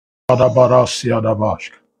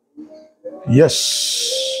Yes.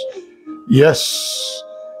 Yes.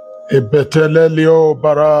 Ebetelelio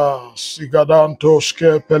bara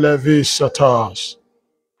sigadantoske pelevisatas.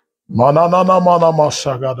 Mananana mana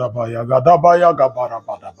masagadabaya gadabaya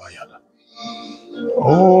gabarabadabaya.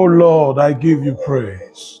 Oh Lord, I give you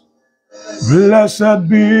praise. Blessed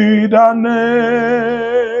be the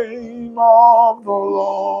name of the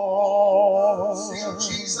Lord.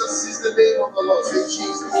 Jesus is the name of the Lord. Say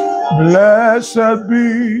Jesus. Blessed be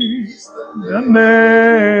the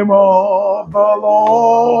name of the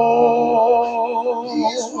Lord.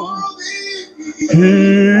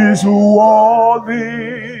 He is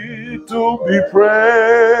worthy to be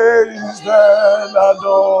praised and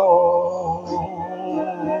adored.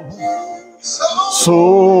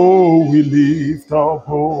 So we lift up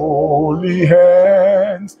holy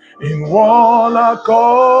hands in one accord,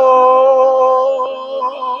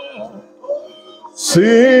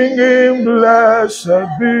 singing, blessed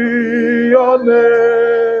be your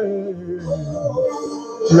name,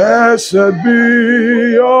 blessed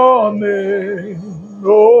be your name,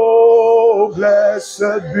 oh,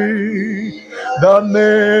 blessed be the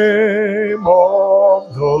name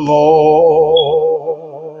of the Lord.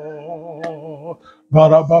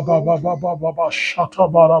 Shata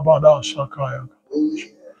barabada sakaya.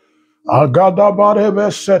 Agada barebe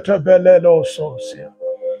sete belelo sosia.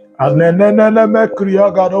 Anenene me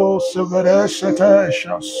kriagado severe sete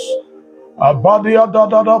shas. Abadia da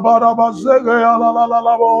da da baraba zege ya la la la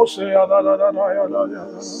la bose ya da da da da ya da ya.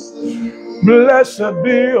 Blessed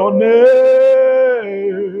be your name.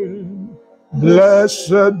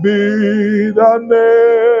 Blessed be the name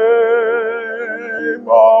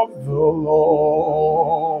of the Lord.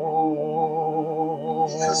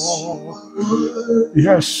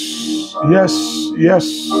 Yes, yes, yes.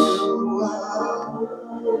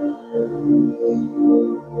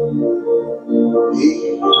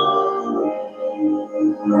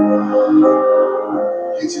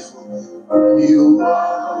 Beautiful. You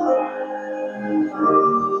are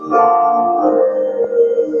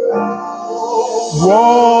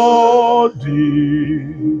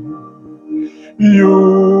worthy.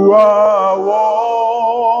 You are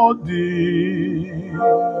worthy.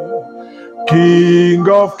 King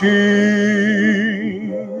of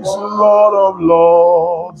kings, Lord of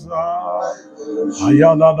lords.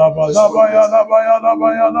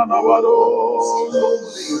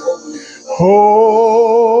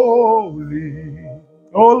 Holy,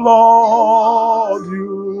 oh Lord,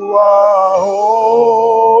 you are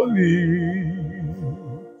holy.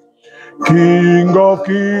 King of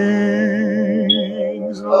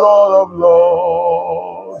kings, Lord of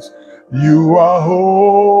lords, you are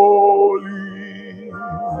holy.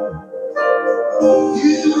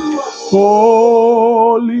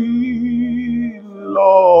 Holy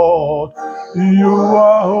Lord, you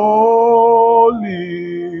are holy.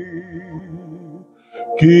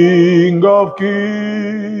 King of kings,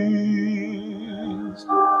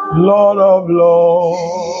 Lord of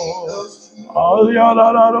lords.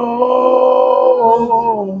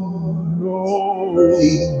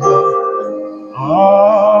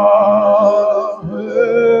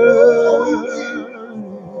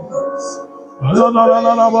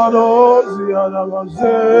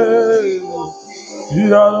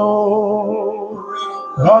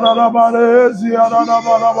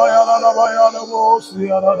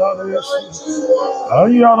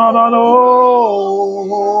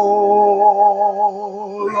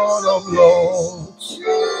 Lord of lords,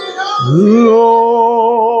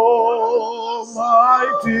 Lord,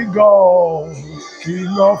 mighty God, King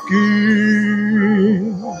of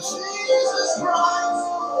kings.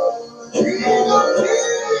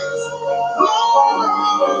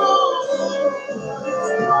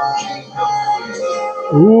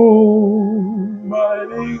 Oh,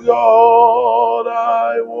 mighty God,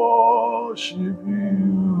 I worship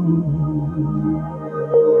you.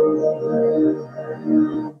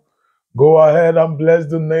 Go ahead and bless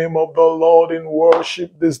the name of the Lord in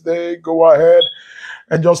worship this day. Go ahead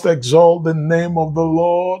and just exalt the name of the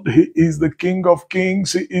Lord. He is the King of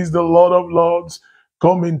kings. He is the Lord of lords.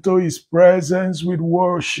 Come into his presence with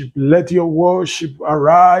worship. Let your worship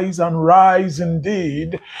arise and rise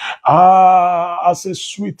indeed as a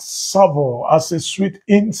sweet savor, as a sweet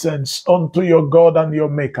incense unto your God and your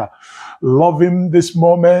Maker. Love him this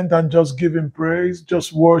moment and just give him praise.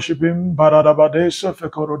 Just worship him. Baradabadesa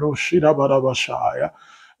fekorodoshida badabashaya.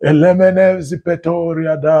 Elemene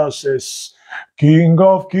zipetoria dases. King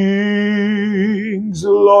of kings,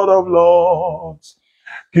 Lord of lords.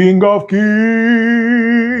 King of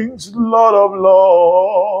kings, Lord of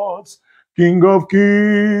lords. King of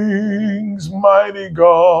kings, mighty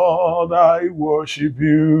God, I worship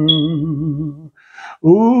you.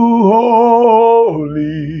 Oh,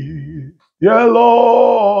 holy, yeah,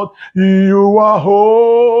 Lord, you are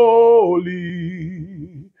holy.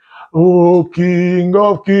 Oh, King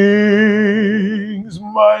of kings,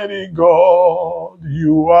 mighty God,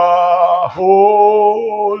 you are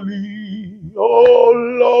holy. Oh,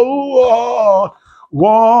 Lord,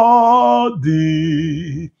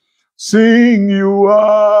 worthy. Sing, you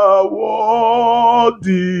are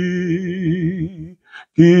worthy.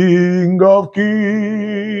 King of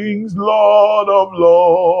kings, Lord of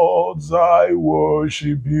lords, I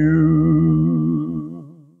worship you.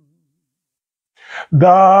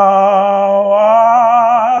 Thou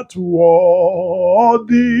art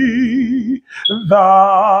worthy,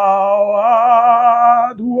 thou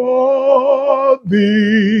art worthy,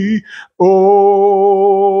 O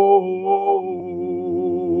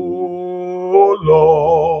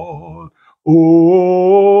Lord, oh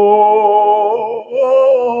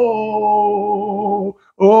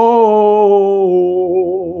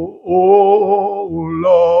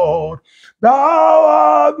Lord. Thou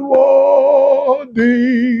art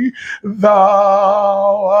worthy,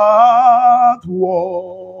 thou art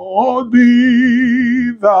worthy,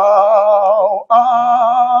 thou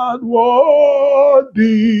art worthy,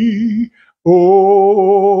 oh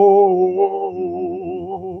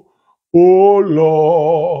Lord, oh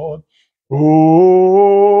Lord,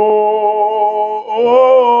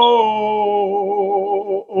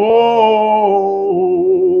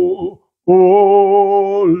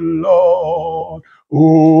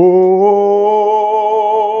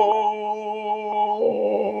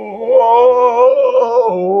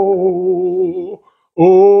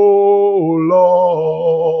 oh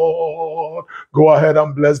Lord. Go ahead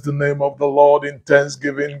and bless the name of the Lord in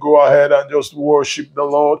thanksgiving. Go ahead and just worship the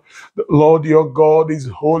Lord. The Lord your God is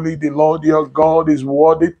holy. The Lord your God is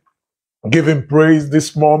worthy. Give him praise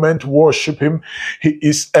this moment. Worship him. He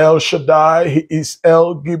is El Shaddai. He is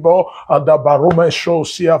El Gibor. Adabarume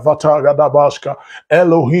Shosia Vatagadabashka.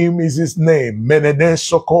 Elohim is his name. Menene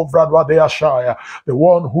Sokovradwadeashaya. The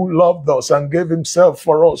one who loved us and gave himself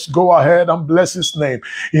for us. Go ahead and bless his name.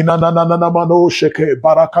 Inanananamanosheke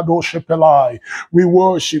Barakadoshepelai. We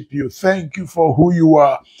worship you. Thank you for who you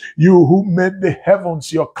are. You who made the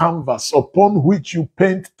heavens your canvas upon which you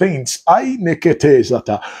paint things.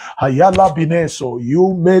 Aineketezata. Bineso,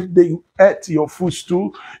 you made the earth your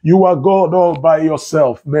footstool. You are God all by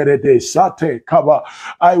yourself. Merede Sate Kaba.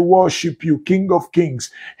 I worship you, King of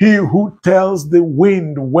Kings. He who tells the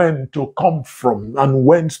wind when to come from and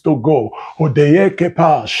whence to go.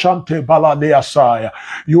 Odeyekepa Shante Baladeasaya.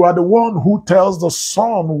 You are the one who tells the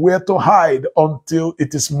sun where to hide until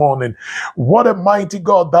it is morning. What a mighty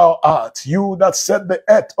God thou art. You that set the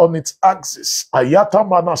earth on its axis. Ayata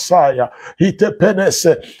Manasaya. Hite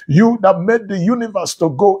Penese. You that made the universe to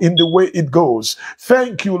go in the way it goes.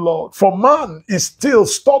 Thank you, Lord. For man is still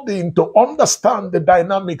studying to understand the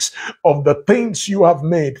dynamics of the things you have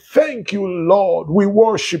made. Thank you, Lord. We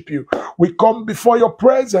worship you. We come before your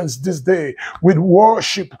presence this day with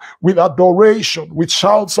worship, with adoration, with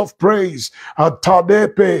shouts of praise.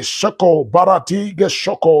 Tadepe shoko baratige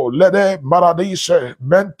shoko lede maradise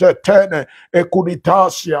mente tene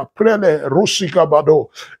ekunitasia prele rusika bado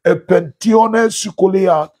epentione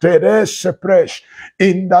sukulia terese presh.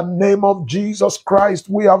 In the name of Jesus Christ,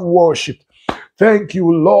 we have worshipped. Thank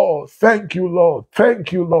you, Lord. Thank you, Lord.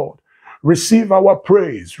 Thank you, Lord. Receive our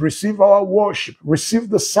praise, receive our worship, receive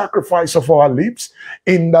the sacrifice of our lips.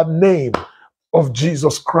 In the name of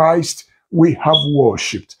Jesus Christ, we have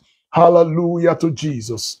worshipped. Hallelujah to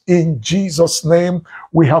Jesus. In Jesus' name,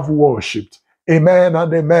 we have worshipped. Amen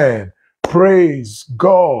and amen. Praise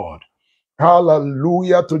God.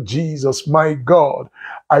 Hallelujah to Jesus, my God.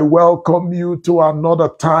 I welcome you to another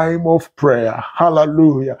time of prayer.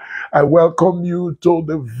 Hallelujah. I welcome you to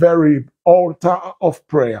the very altar of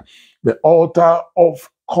prayer, the altar of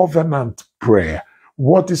covenant prayer.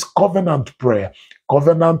 What is covenant prayer?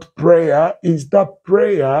 Covenant prayer is that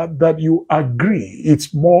prayer that you agree.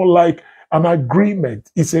 It's more like an agreement.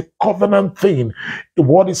 It's a covenant thing.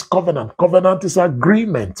 What is covenant? Covenant is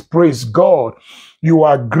agreement. Praise God. You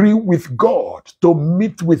agree with God to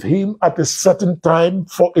meet with him at a certain time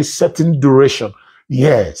for a certain duration.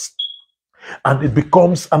 Yes. And it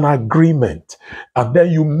becomes an agreement. And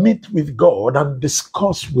then you meet with God and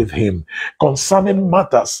discuss with him concerning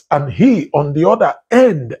matters. And he, on the other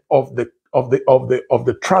end of the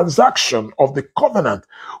transaction of the covenant,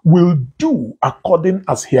 will do according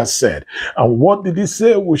as he has said. And what did he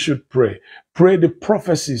say we should pray? Pray the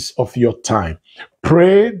prophecies of your time.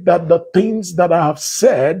 Pray that the things that I have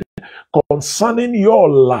said concerning your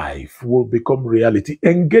life will become reality.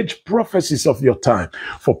 Engage prophecies of your time,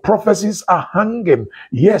 for prophecies are hanging,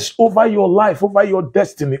 yes, over your life, over your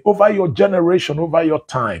destiny, over your generation, over your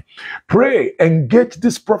time. Pray, engage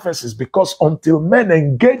these prophecies, because until men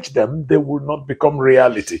engage them, they will not become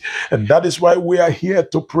reality. And that is why we are here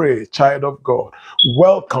to pray, child of God.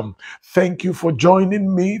 Welcome. Thank you for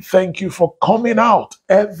joining me. Thank you for coming out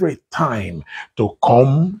every time to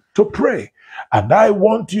come to pray. And I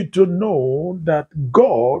want you to know that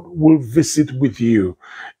God will visit with you.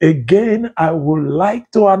 Again, I would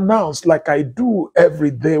like to announce, like I do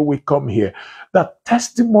every day we come here, that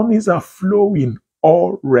testimonies are flowing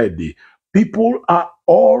already. People are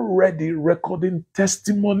already recording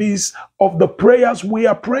testimonies of the prayers we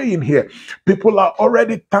are praying here. People are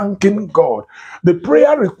already thanking God. The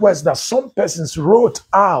prayer requests that some persons wrote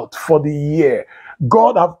out for the year,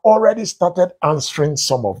 God have already started answering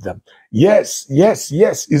some of them. Yes.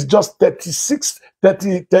 It's just 36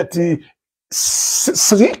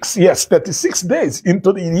 days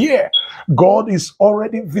into the year. God is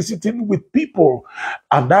already visiting with people.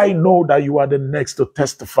 And I know that you are the next to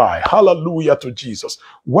testify. Hallelujah to Jesus.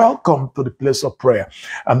 Welcome to the place of prayer.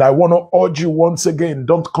 And I want to urge you once again,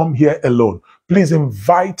 don't come here alone. Please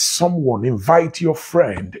invite someone, invite your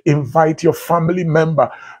friend, invite your family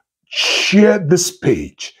member. Share this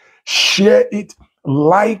page, share it,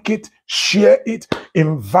 like it, share it,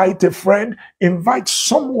 invite a friend, invite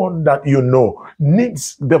someone that you know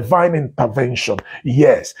needs divine intervention.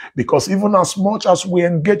 Yes, because even as much as we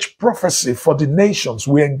engage prophecy for the nations,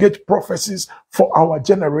 we engage prophecies for our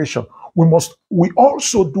generation. We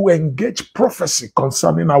also do engage prophecy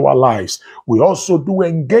concerning our lives. We also do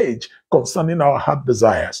engage concerning our heart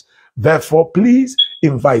desires. Therefore, please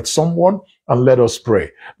invite someone and let us pray.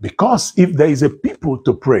 Because if there is a people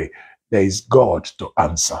to pray, there is God to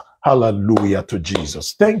answer. Hallelujah to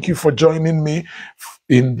Jesus. Thank you for joining me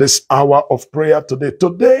in this hour of prayer today.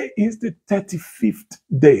 Today is the 35th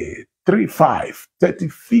day,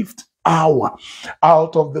 35th hour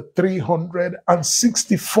out of the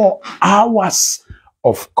 364 hours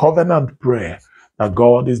of covenant prayer that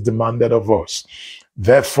God is demanded of us.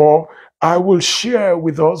 Therefore, I will share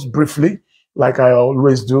with us briefly, like I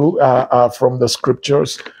always do, from the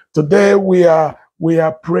scriptures. Today we are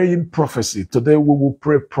praying prophecy. Today we will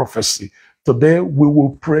pray prophecy. Today we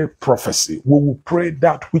will pray prophecy. We will pray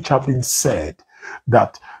that which have been said,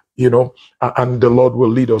 that, and the Lord will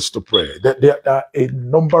lead us to pray. There are a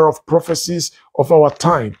number of prophecies of our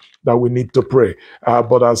time that we need to pray.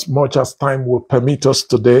 But as much as time will permit us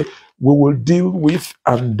today, we will deal with,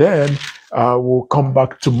 and then we'll come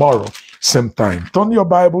back tomorrow, same time. Turn your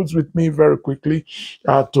Bibles with me very quickly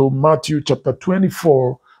to Matthew chapter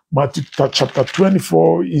 24. Matthew chapter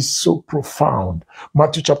 24 is so profound.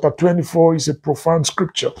 Matthew chapter 24 is a profound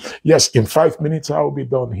scripture. Yes, in 5 minutes I will be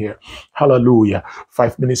done here. Hallelujah.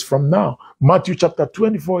 5 minutes from now. Matthew chapter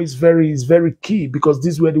 24 is very key, because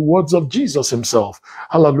these were the words of Jesus himself.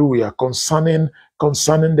 Hallelujah. Concerning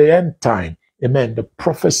the end time. Amen. The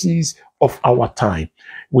prophecies of our time.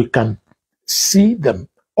 We can see them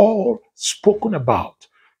all spoken about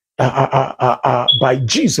by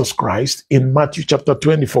Jesus Christ in Matthew chapter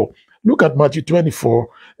 24. Look at Matthew 24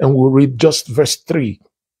 and we'll read just verse 3.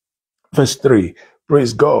 Verse 3.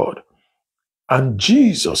 Praise God. And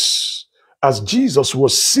Jesus, as Jesus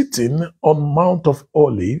was sitting on Mount of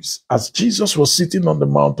Olives, the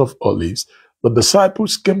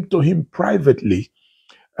disciples came to him privately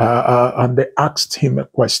and they asked him a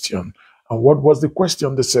question. And what was the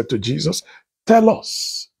question? They said to Jesus, "Tell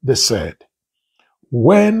us," they said,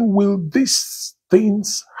 "when will these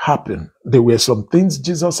things happen?" There were some things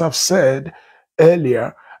Jesus have said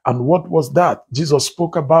earlier. And what was that? Jesus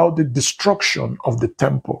spoke about the destruction of the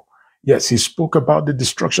temple. Yes, he spoke about the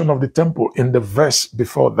destruction of the temple in the verse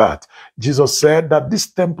before that. Jesus said that this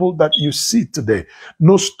temple that you see today,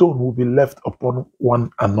 no stone will be left upon one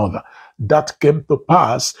another. That came to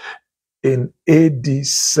pass in AD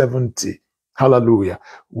 70. Hallelujah.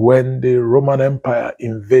 When the Roman Empire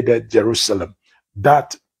invaded Jerusalem.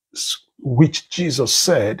 That which Jesus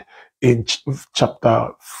said in chapter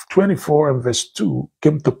 24 and verse 2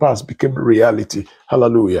 came to pass, became reality.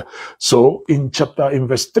 Hallelujah. So in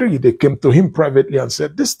verse 3, they came to him privately and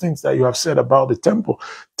said, "These things that you have said about the temple,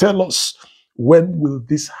 tell us, when will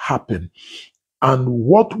this happen? And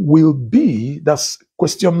what will be," that's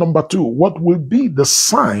question number 2, "what will be the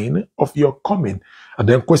sign of your coming?" And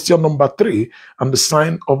then question number 3, "and the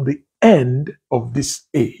sign of the end of this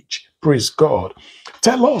age." Praise God.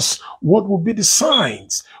 Tell us, what will be the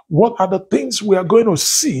signs? What are the things we are going to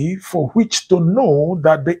see for which to know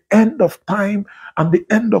that the end of time and the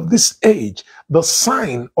end of this age, the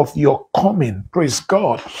sign of your coming. Praise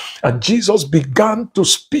God. And Jesus began to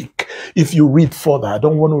speak. If you read further, I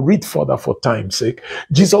don't want to read further for time's sake.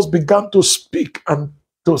 Jesus began to speak and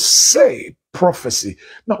to say prophecy.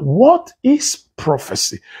 Now, what is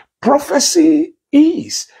prophecy? Prophecy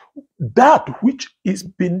is that which is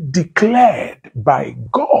being declared by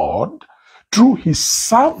God through his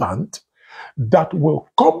servant that will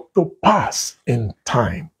come to pass in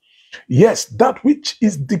time. Yes, that which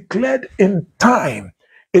is declared in time,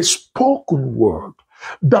 a spoken word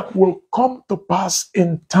that will come to pass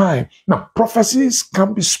in time. Now, prophecies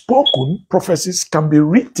can be spoken, prophecies can be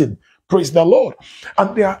written. Praise the Lord.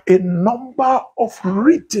 And there are a number of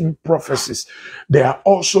written prophecies. There are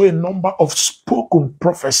also a number of spoken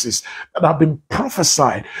prophecies that have been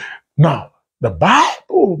prophesied. Now, the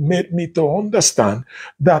Bible made me to understand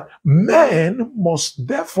that men must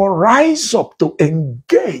therefore rise up to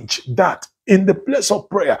engage that in the place of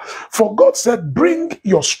prayer. For God said, bring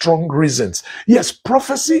your strong reasons. Yes,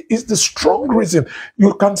 prophecy is the strong reason.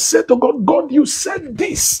 You can say to God, God, you said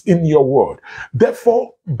this in your word.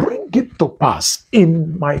 Therefore, bring it to pass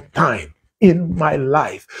in my time, in my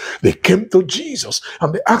life. They came to Jesus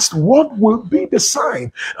and they asked, what will be the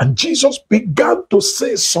sign? And Jesus began to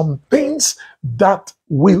say some things that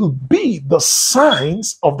will be the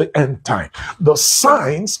signs of the end time, the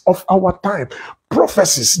signs of our time.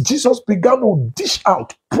 Prophecies. Jesus began to dish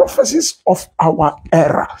out prophecies of our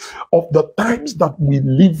era, of the times that we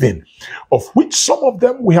live in, of which some of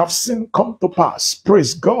them we have seen come to pass.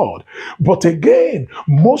 Praise God. But again,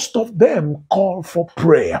 most of them call for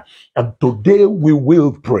prayer. And today we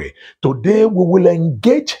will pray. Today we will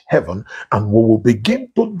engage heaven and we will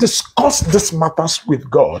begin to discuss these matters with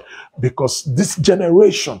God, because this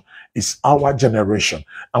generation is our generation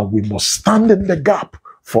and we must stand in the gap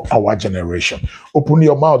for our generation. Open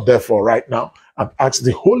your mouth, therefore, right now and ask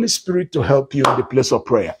the Holy Spirit to help you in the place of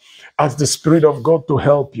prayer. Ask the Spirit of God to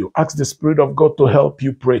help you. Ask the Spirit of God to help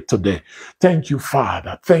you pray today. Thank you,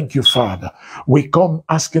 Father. Thank you, Father. We come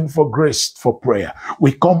asking for grace for prayer.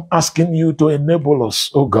 We come asking you to enable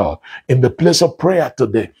us, oh God, in the place of prayer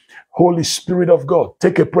today. Holy Spirit of God,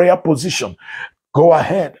 take a prayer position. Go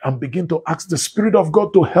ahead and begin to ask the Spirit of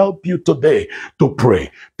God to help you today to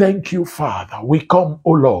pray. Thank you, Father. We come,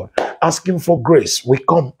 oh Lord, asking for grace. We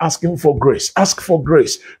come asking for grace. Ask for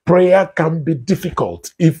grace. Prayer can be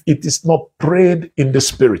difficult if it is not prayed in the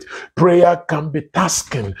Spirit. Prayer can be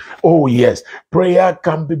tasking. Oh, yes. Prayer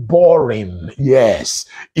can be boring. Yes.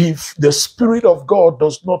 If the Spirit of God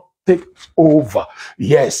does not take over.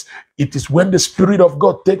 Yes, it is when the Spirit of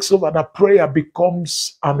God takes over that prayer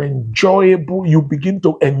becomes an enjoyable, you begin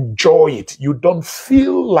to enjoy it. You don't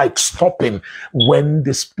feel like stopping when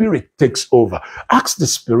the Spirit takes over. Ask the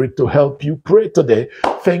Spirit to help you pray today.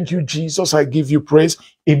 Thank you, Jesus. I give you praise.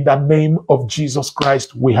 In the name of Jesus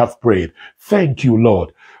Christ, we have prayed. Thank you,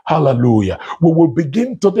 Lord. Hallelujah. We will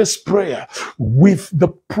begin today's prayer with the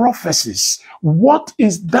prophecies. What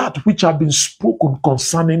is that which have been spoken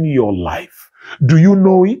concerning your life? Do you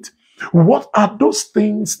know it? What are those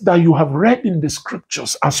things that you have read in the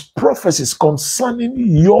scriptures as prophecies concerning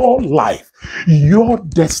your life, your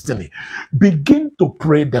destiny? Begin to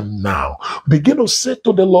pray them now. Begin to say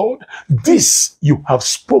to the Lord, this you have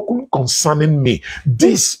spoken concerning me.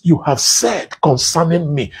 This you have said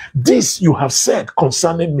concerning me. This you have said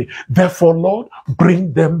concerning me. Therefore, Lord,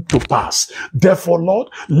 bring them to pass. Therefore, Lord,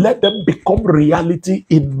 let them become reality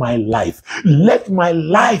in my life. Let my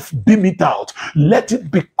life beam it out. Let it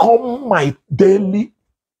become my daily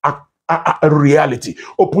a reality.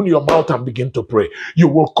 Open your mouth and begin to pray. You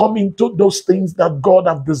will come into those things that God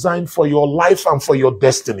has designed for your life and for your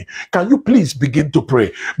destiny. Can you please begin to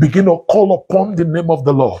pray? Begin to call upon the name of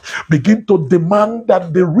the Lord. Begin to demand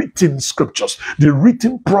that the written scriptures, the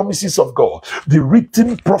written promises of God, the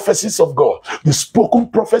written prophecies of God, the spoken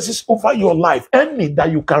prophecies over your life, any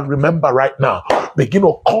that you can remember right now, begin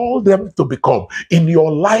to call them to become in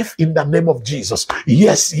your life in the name of Jesus.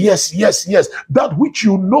 Yes, yes, yes, yes. That which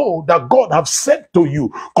you know that God have said to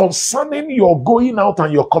you concerning your going out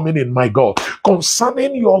and your coming in, my God,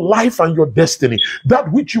 concerning your life and your destiny,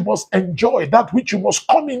 that which you must enjoy, that which you must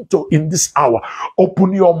come into in this hour.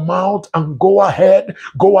 Open your mouth and go ahead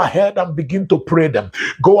and begin to pray them.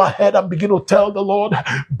 Go ahead and begin to tell the Lord,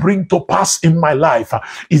 bring to pass in my life.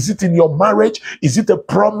 Is it in your marriage? Is it a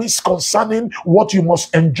promise concerning what you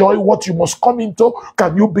must enjoy, what you must come into?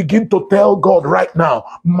 Can you begin to tell God right now,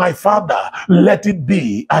 my Father, let it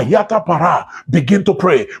be. Ayata para. Begin to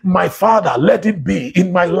pray. My Father, let it be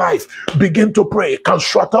in my life. Begin to pray.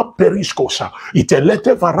 Kanshwata perishkosa.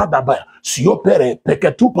 Itelete varadaba. Siopere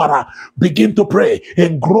peketu para. Begin to pray.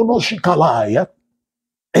 Engrono shikalaya.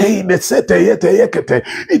 Yes,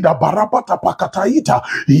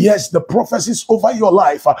 the prophecies over your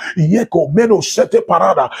life. Yeko meno sete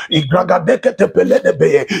parada. Igragadekete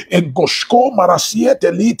peledebe. Engoshko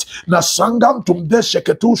marasiete lit. Nasangam tumde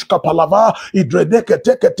sheketush kapalava.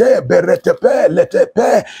 Idredekete beretepe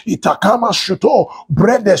letepe. Itakama shuto.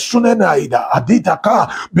 Brede sunenaida. Aditaka.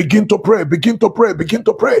 Begin to pray. Begin to pray. Begin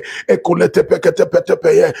to pray. Ekoletepe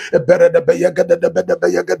ketepetepeye. Beredebe yegedebe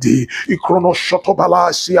yegedi. Ikrono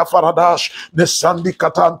shotobala. Sia faradash ne sandi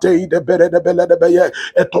katante de bere de bele de beye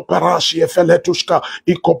etoparashi efeletushka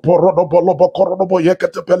ikoporodo bolobo korobo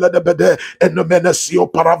yekete pele de bede enomenesio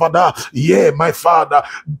paravada. Yeah, my father,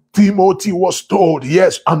 Timothy was told,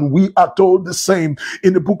 yes, and we are told the same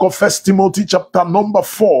in the book of First Timothy chapter number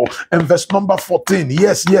 4 and verse number 14.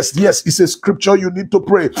 Yes, it's a scripture you need to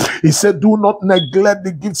pray. He said, do not neglect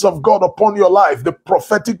the gifts of God upon your life, the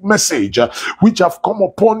prophetic message which have come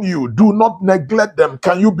upon you. Do not neglect them.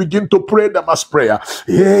 Can you begin to pray them as prayer?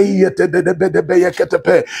 Yes,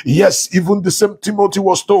 even the same Timothy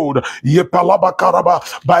was told,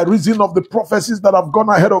 by reason of the prophecies that have gone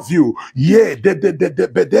ahead of you,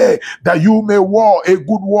 that you may war a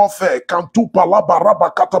good warfare.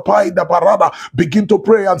 Begin to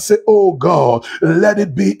pray and say, oh God, let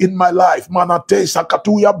it be in my life. Manate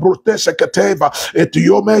sakatuya brote seketeva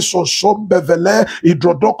etiome sosombevele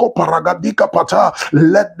idrodoko paragadika pata.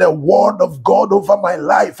 Let the word of God over my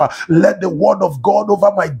life, let the word of God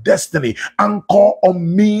over my destiny anchor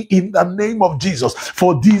on me in the name of Jesus.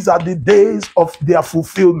 For these are the days of their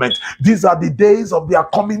fulfillment. These are the days of their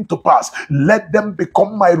coming to pass. Let them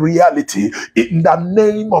become my reality in the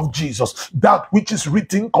name of Jesus. That which is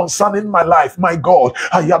written concerning my life, my God,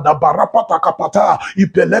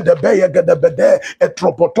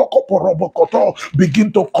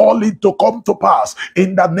 begin to call it to come to pass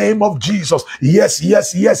in the name of Jesus. Yes,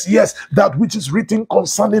 that which is written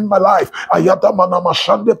concerning my life, in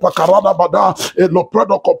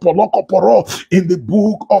the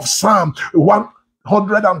book of Psalm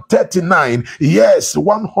 139, yes,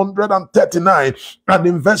 139, and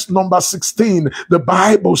in verse number 16, the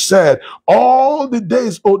Bible said, all the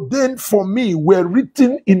days ordained for me were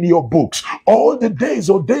written in your books. All the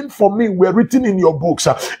days ordained for me were written in your books.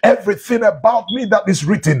 Everything about me that is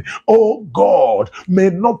written, oh God,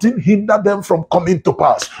 may nothing hinder them from coming to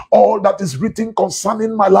pass. All that is written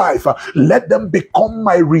concerning my life, let them become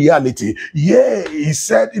my reality. Yeah, he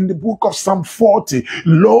said in the book of Psalm 40,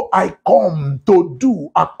 lo, I come to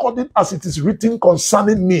do according as it is written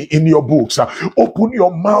concerning me in your books. Open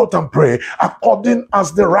your mouth and pray according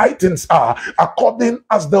as the writings are, according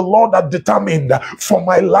as the Lord had determined for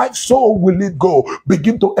my life, so will it go.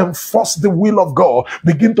 Begin to enforce the will of God.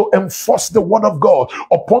 Begin to enforce the word of God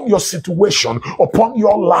upon your situation, upon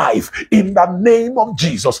your life, in the name of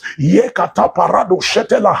Jesus. Yekata parado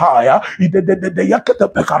shetelahaya idedede yakete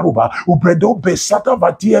pekaruba ubredo besata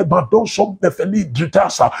vatie badon som befeli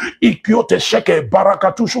dritasa ikyote sheke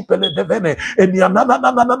barakatushu pele devene enianana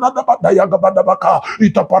badayaga badabaka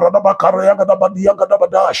itaparada bakara yaga dabadiyaga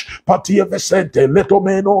dabadash patie vesente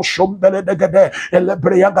letomeno shombele degede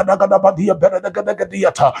elebreyaga dagadabadia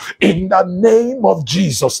beredegediata. In the name of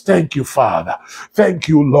Jesus. Thank you, Father. Thank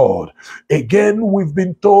you, Lord. Again, we've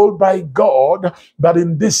been told by God that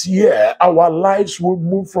in this year our lives will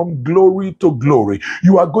move from glory to glory.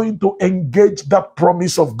 You are going to engage that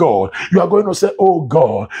promise of God. You are going to say, oh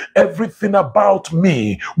God, everything about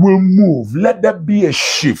me will move. Let there be a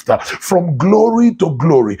shift from glory to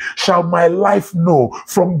glory. Shall my life know?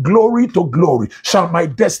 From glory to glory. Shall my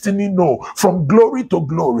destiny know? From glory to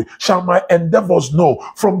glory. Shall my endeavors know?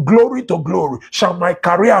 From glory to glory. Shall my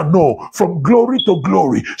career know? From glory to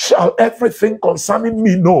glory. Shall everything concerning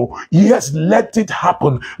me know? Yes, let it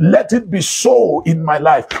happen. Let it be so in my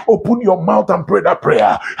life. Open your mouth and pray that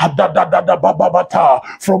prayer.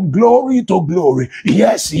 From glory to glory.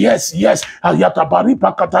 Yes.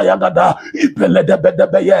 Ayatabaripa katayagada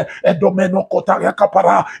ipeledebedebeye edomeno kotaya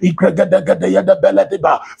kapara igregedegede de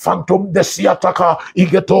belediba phantom de siataka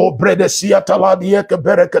igeto brede siatala dieke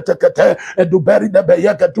bereketekete eduberi de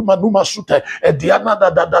beyeke tumanuma sute ediana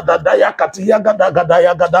da yakatiyaga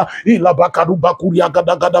gada ilabakaruba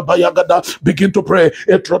kuriagada gada bayagada. Begin to pray.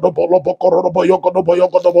 Etrodobolobo korobo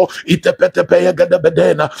yogodobo itepete peyegede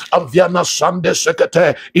bedena amviana sande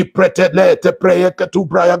sekete ipretele te preye ketu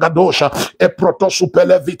brayagadosha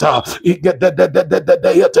protosupelevita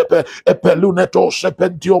igedededededeyete epeluneto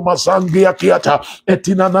sepentio mazangia kiata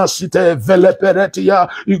etinana site veleperetia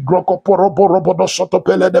igrokoporobo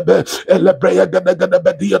sotopelebe elebreya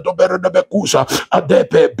gedegedebedia doberedebe kusa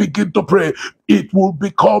adepe. Begin to pray. It will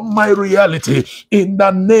become my reality in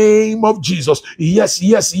the name of Jesus. Yes,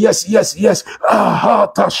 yes, yes, yes, yes.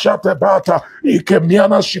 Ahata shatebata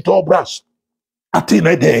ikemiana shitobras.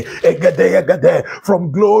 Atinede, egede, egede,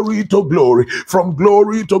 from glory to glory, from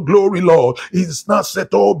glory to glory, Lord. Is not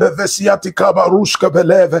seto bevesiati kabarushka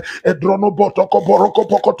beleve, edrono botoko boroko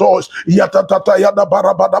pokotos, yatatata yada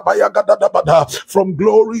barabada bayagada bada, from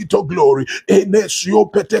glory to glory. Enesio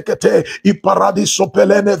petekete, iparadiso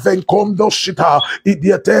pelene venkondo shita,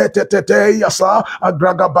 idiete tete yasa,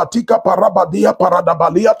 agragabatika parabadia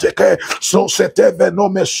paradabalia teke, so sete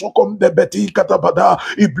venome sokom de beti katabada,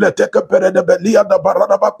 ibleteke peredebelia da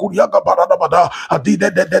barada bakuriaga barada bada adide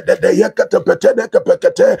de yekete petede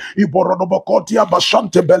kepekete iborono bokotia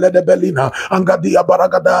bashante belede belina angadia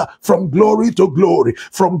baragada. From glory to glory,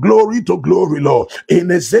 from glory to glory, Lord. In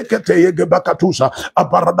ezekete yege bakatusa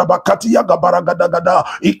abarada bakatia gabaragada gada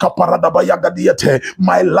ikaparada bayagadiete.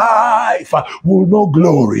 My life will know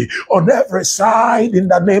glory on every side in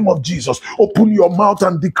the name of Jesus. Open your mouth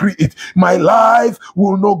and decree it. My life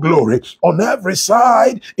will know glory on every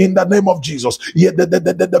side in the name of Jesus.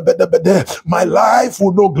 My life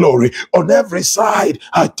will know glory on every side.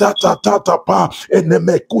 My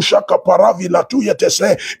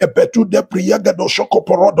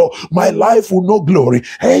life will know glory.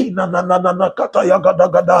 Hey, na na na na na kata ya gada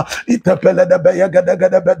gada itepele de be ya gada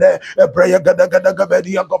gada bede ebreya gada gada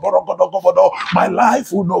gabedi ya goboro godo gobodo. My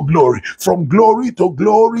life will know glory. From glory to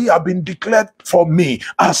glory have been declared for me.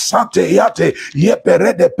 Asate yate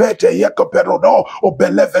yepere de pete yekoperodo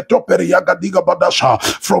obeleve toperi yagadiga badasha.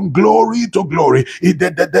 From glory to glory.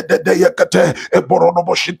 Ide de yekete eborono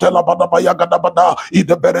boshitela badaba yagada bada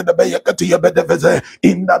ide bere de be yekete yebede veze.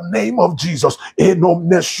 In the name of Jesus. Enom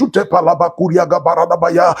nesute palabakuria gabarada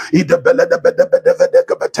baya ide bele de bede bede vede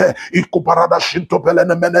kebete ikuparada shinto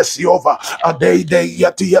belene menesiova adeide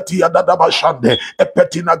yati yadada bashande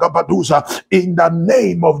epetina gabaduza. In the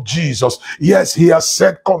name of Jesus. Yes, he has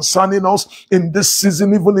said concerning us in this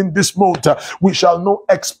season, even in this month, we shall know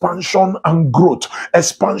expansion and growth.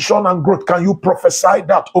 Expansion and growth. Can you prophesy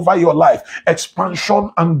that over your life?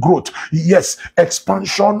 Expansion and growth. Yes,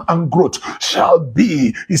 expansion and growth shall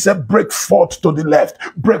be. He said, break forth to the left,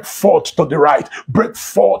 break forth to the right, break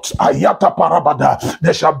forth. Ayata parabada.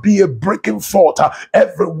 There shall be a breaking forth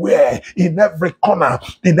everywhere, in every corner,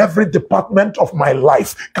 in every department of my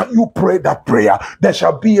life. Can you pray that prayer? There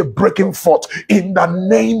shall be a breaking forth in the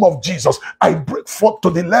name of Jesus. I break forth to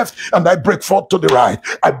the left and I break forth to the right.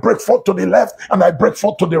 I break forth to the left and I break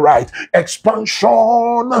forth to the right.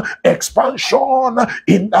 Expansion, expansion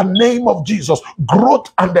in the name of Jesus.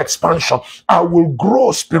 Growth and expansion. I will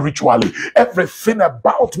grow spiritually. Everything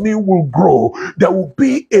about me will grow. There will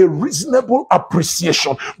be a reasonable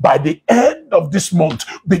appreciation by the end of this month.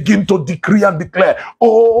 Begin to decree and declare,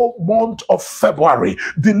 oh month of February,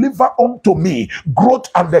 deliver unto me growth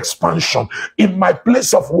and expansion in my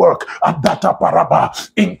place of work. Adata paraba,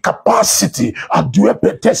 in capacity,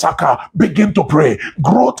 aduepetesaka. Begin to pray.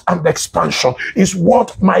 Growth and expansion is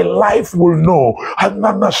what my life will know.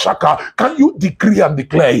 Hanana shaka. Can you decree and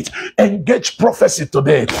declare it? Engage prophecy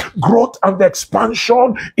today. Growth and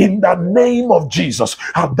expansion in the name of Jesus.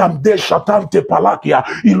 Adamde shatante palakia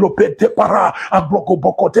ilopete para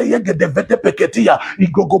abrokobokote yegedevete peketia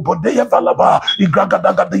igogobodeye valaba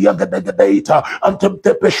igragadagadeya gedegedeita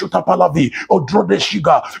antemte peshuta palavi odrode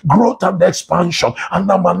shiga. Growth and expansion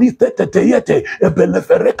anamanite teteyete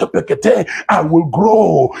ebelefereke pekete. I will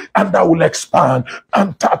grow and I will expand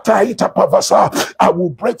and tataita pavasa. I will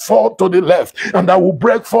break forth to the left and I will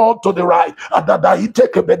break forth to the right.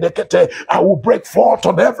 Adadaite kebedekete. I will break forth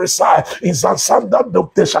on every side. In Zansanda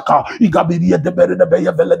Dopteshaka, Igabidia de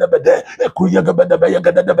Beredebea Veledebede, Ekuyagabedebea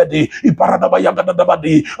Gadebedi, Iparadabaya,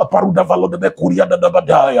 Aparuda Valo de Becuria de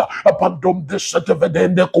Badaya, Apandom de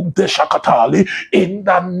Setevedende Kumte Shakatali, in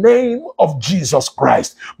the name of Jesus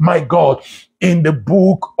Christ, my God. In the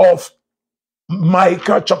book of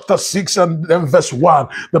Micah chapter 6 and then verse 1,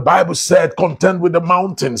 the Bible said, contend with the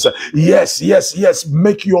mountains. Yes, yes, yes.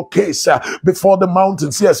 Make your case before the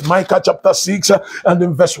mountains. Yes, Micah chapter 6 and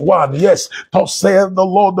in verse 1. Yes, thus saith the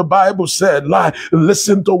Lord, the Bible said,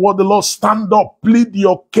 listen to what the Lord, stand up, plead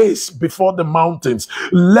your case before the mountains.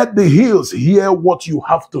 Let the hills hear what you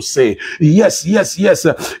have to say. Yes, yes, yes.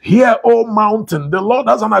 Hear, O mountain, the Lord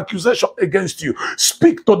has an accusation against you.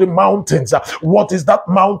 Speak to the mountains. What is that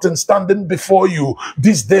mountain standing before before you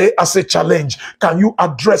this day as a challenge. Can you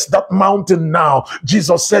address that mountain now?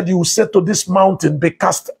 Jesus said, you said to this mountain, be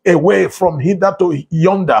cast away from hither to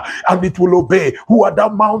yonder, and it will obey. Who are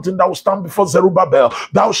that mountain that will stand before Zerubbabel?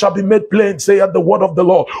 Thou shalt be made plain, saith the word of the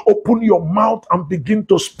Lord. Open your mouth and begin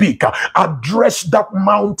to speak. Address that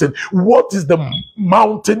mountain. What is the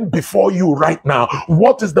mountain before you right now?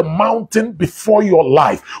 What is the mountain before your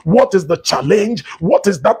life? What is the challenge? What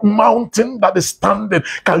is that mountain that is standing?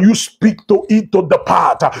 Can you speak to it to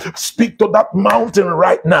depart? Speak to that mountain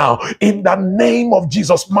right now in the name of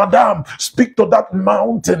Jesus. Madam, speak to that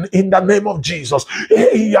mountain in the name of Jesus.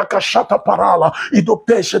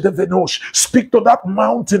 Speak to that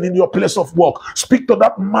mountain in your place of work. Speak to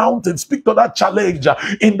that mountain. Speak to that challenge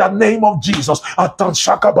in the name of Jesus.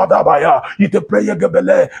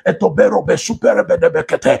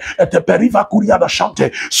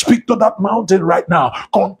 Speak to that mountain right now.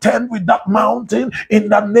 Contend with that mountain in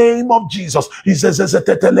the name of Jesus. He says,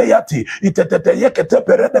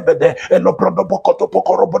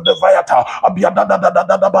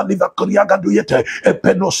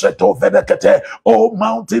 oh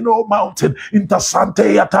mountain, oh mountain,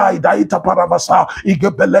 intersante yatai daita paravasa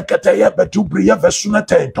igebelekete betubriye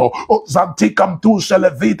vesunetento o zantikam tu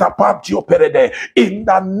selevita partio perede. In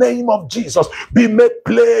the name of Jesus, be made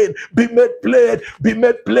plain, be made plain, be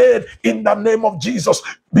made plain in the name of Jesus.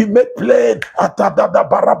 Be made plain. Be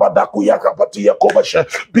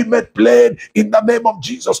made plain in the name of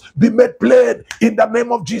Jesus. Be made plain in the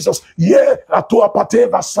name of Jesus. Yeah.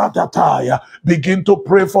 Begin to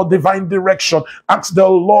pray for divine direction. Ask the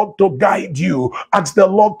Lord to guide you. Ask the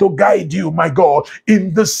Lord to guide you, my God.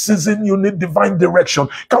 In this season, you need divine direction.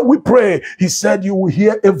 Can we pray? He said, you will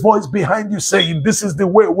hear a voice behind you saying, this is the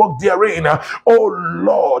way, walk therein. Oh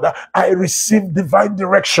Lord, I receive divine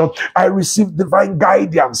direction. I receive divine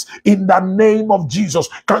guidance in the name of Jesus.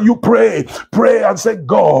 Can you pray? Pray and say,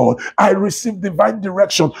 God, I receive divine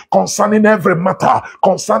direction concerning every matter.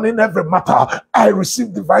 Concerning every matter, I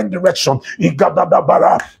receive divine direction.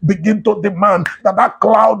 Begin to demand that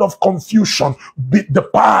cloud of confusion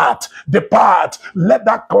depart. Let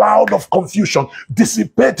that cloud of confusion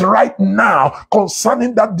dissipate right now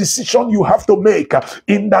concerning that decision you have to make.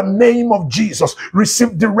 In the name of Jesus,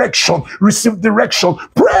 receive direction. Receive direction.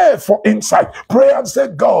 Pray for insight. Pray and say,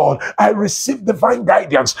 God, I receive divine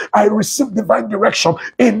guidance. I receive divine direction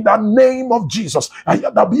in the name of Jesus.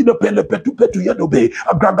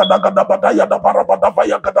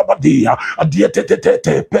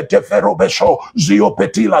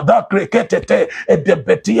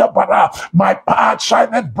 My path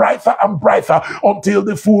shineth brighter and brighter until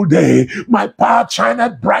the full day. My path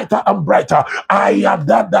shineth brighter and brighter.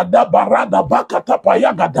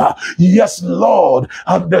 Yes, Lord.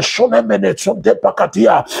 And the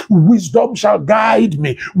wisdom shall guide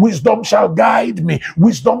me. Wisdom shall guide me.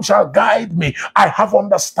 Wisdom shall guide me. I have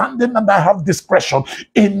understanding and I have discretion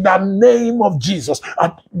in the name of Jesus.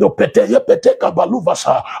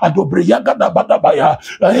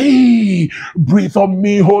 Hey, breathe on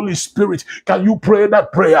me, Holy Spirit. Can you pray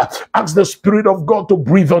that prayer? Ask the Spirit of God to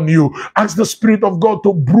breathe on you. Ask the Spirit of God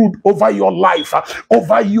to brood over your life,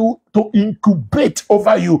 over you, to incubate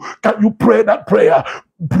over you. Can you pray that prayer?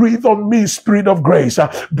 Breathe on me, Spirit of grace.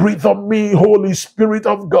 Breathe on me, Holy Spirit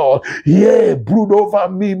of God. Yeah, brood over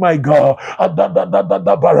me, my God.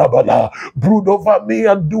 Brood over me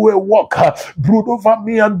and do a walk. Brood over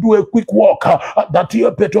me and do a quick walk. That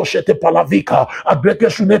you petoshete palavika.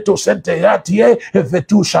 Adrekeshuneto senteyatie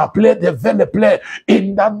vetusha play the vele play.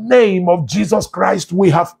 In the name of Jesus Christ,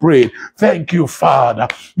 we have prayed. Thank you, Father.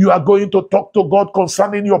 You are going to talk to God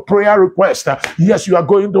concerning your prayer request. Yes, you are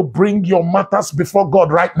going to bring your matters before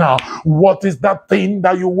God right now. What is that thing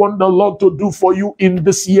that you want the Lord to do for you in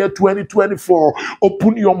this year 2024?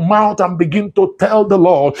 Open your mouth and begin to tell the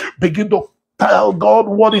Lord. Begin to tell God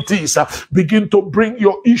what it is. Begin to bring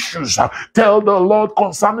your issues. Tell the Lord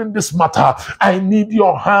concerning this matter. I need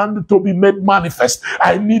your hand to be made manifest.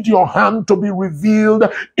 I need your hand to be revealed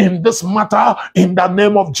in this matter in the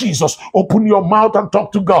name of Jesus. Open your mouth and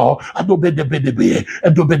talk to God.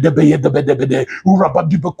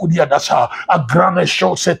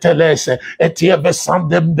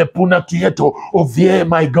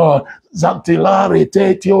 My God. Zantilare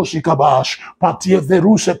te shikabash patie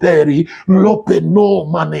veruse peri lope no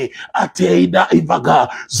mane ateida ivaga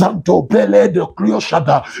zanto bele de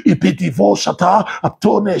crioshada ipitivo shata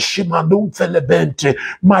atone shimanum felebente.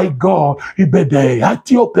 My God, ibede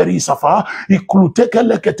atio perisafa ikluteke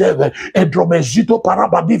leketeve edromezito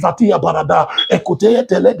parabadivatia barada ekute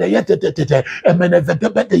tele de yetete emenevete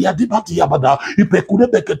de yadibati yabada ipekune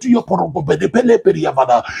beketio porogobede pele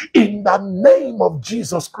periavada. In the name of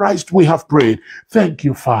Jesus Christ, we have prayed. Thank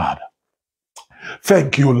you, Father.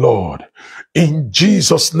 Thank you, Lord. In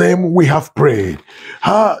Jesus' name we have prayed.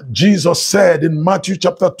 Jesus said in Matthew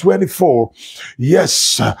chapter 24,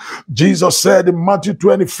 yes, Jesus said in Matthew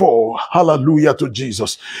 24, hallelujah to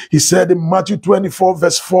Jesus. He said in Matthew 24,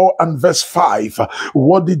 verse 4 and verse 5,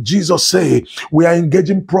 what did Jesus say? We are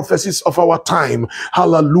engaging prophecies of our time.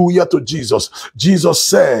 Hallelujah to Jesus. Jesus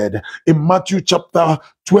said in Matthew chapter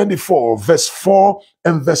 24, verse 4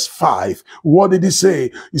 and verse 5, what did he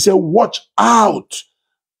say? He said, watch out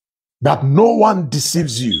that no one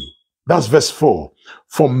deceives you. That's verse 4.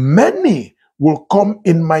 For many will come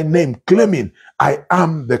in my name, claiming I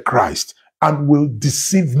am the Christ, and will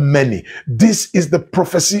deceive many. This is the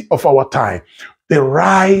prophecy of our time. The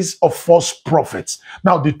rise of false prophets.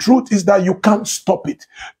 Now, the truth is that you can't stop it.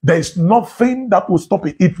 There is nothing that will stop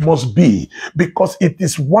it. It must be, because it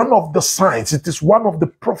is one of the signs. It is one of the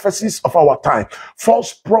prophecies of our time.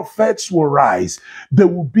 False prophets will rise. They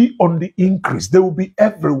will be on the increase. They will be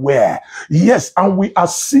everywhere. Yes, and we are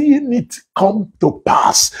seeing it come to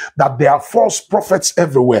pass that there are false prophets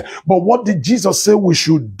everywhere. But what did Jesus say we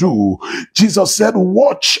should do? Jesus said,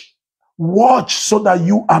 watch so that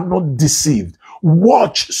you are not deceived.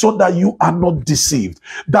 Watch so that you are not deceived.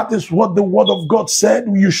 That is what the word of God said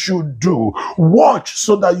you should do. Watch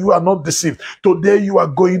so that you are not deceived. Today you are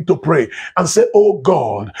going to pray and say, oh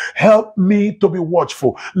God, help me to be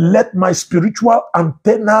watchful. Let my spiritual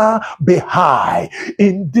antenna be high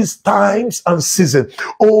in these times and season.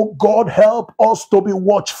 Oh God, help us to be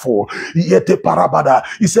watchful. Yete parabada.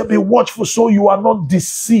 He said, be watchful so you are not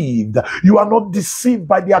deceived. You are not deceived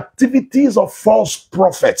by the activities of false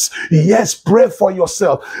prophets. Yes, pray for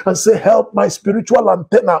yourself and say, help my spiritual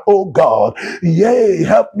antenna, oh God. Yea,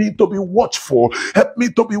 help me to be watchful. Help me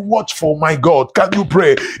to be watchful, my God. Can you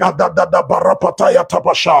pray? Help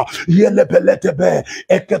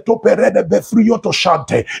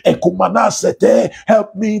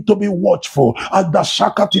me to be watchful.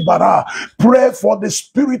 Pray for the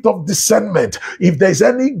spirit of discernment. If there's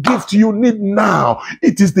any gift you need now,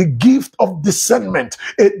 it is the gift of discernment,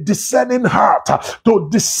 a discerning heart to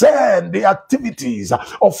discern the activities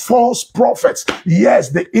of false prophets. Yes,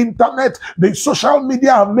 the internet, the social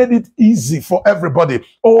media have made it easy for everybody.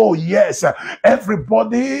 Oh yes,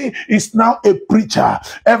 everybody is now a preacher.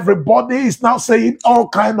 Everybody is now saying all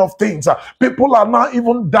kind of things. People are now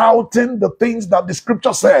even doubting the things that the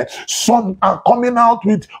scripture said. Some are coming out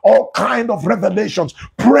with all kind of revelations.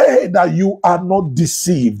 Pray that you are not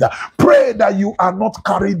deceived. Pray that you are not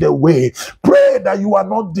carried away. Pray that you are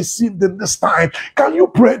not deceived in this time. Can you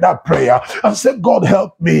pray that prayer and say, God,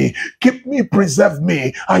 help me, keep me, preserve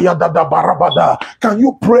me? Ayadada barabada. Can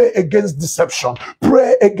you pray against deception?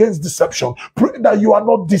 Pray against deception. Pray that you are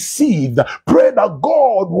not deceived. Pray that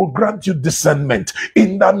God will grant you discernment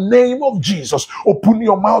in the name of Jesus. Open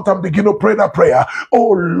your mouth and begin to pray that prayer.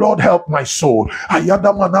 Oh Lord, help my soul.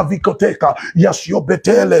 Ayada manavikoteka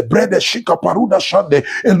yasiobetele brede shika paruda shande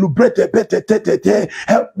elubrete bete tete.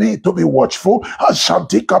 Help me to be watchful.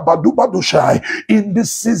 Ashantika badubadushai in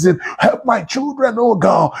this season. Help my children, oh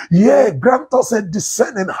God. Yeah, grant us a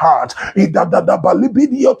discerning heart. Idadada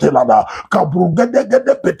balibidio telada kabrugede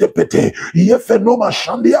gede pete pete yefenoma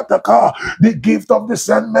shandiataka. The gift of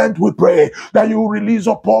discernment, we pray that you release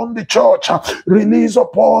upon the church, release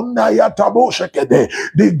upon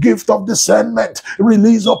the gift of discernment,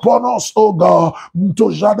 release upon us, oh God.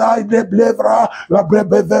 Tojada de blevra la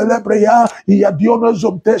brebevele brea yadiono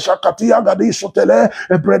zomte shakatia gadi sotele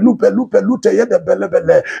ebrelupe lupe lute yede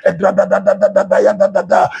belebele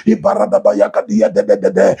ibarada bayakadia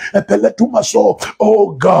de epeletumaso.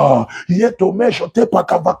 Oh God, yeto mesho te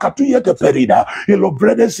pakavakatu yete perida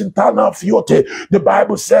ilobrede sintana fiote. The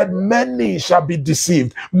Bible said many shall be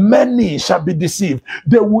deceived. Many shall be deceived.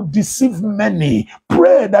 They will deceive many.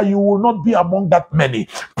 Pray that you will not be among that many.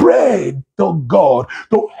 Pray to God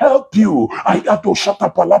to help you. I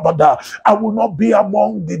will not be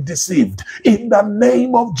among the deceived. In the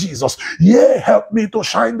name of Jesus. Yeah, help me to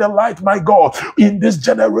shine the light, my God, in this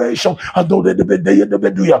generation.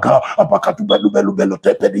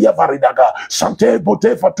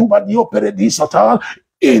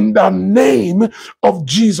 In the name of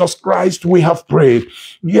Jesus Christ, we have prayed.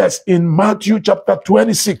 Yes, in Matthew chapter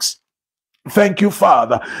 26. Thank you,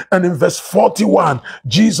 Father. And in verse 41,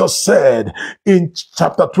 Jesus said in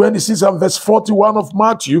chapter 26 and verse 41 of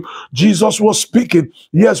Matthew, Jesus was speaking.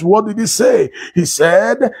 Yes, what did he say? He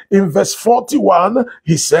said in verse 41,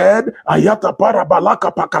 he said, Ayata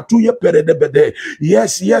parabalaka pakatuye peredebede.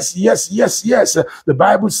 Yes. The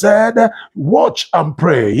Bible said, watch and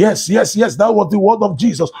pray. Yes. That was the word of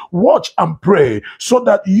Jesus. Watch and pray so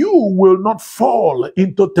that you will not fall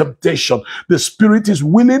into temptation. The spirit is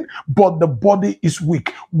willing, but the body is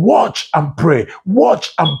weak. Watch and pray.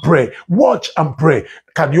 Watch and pray. Watch and pray.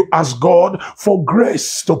 Can you ask God for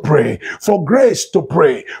grace to pray? For grace to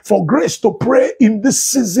pray. For grace to pray in this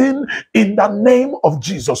season in the name of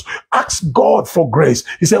Jesus. Ask God for grace.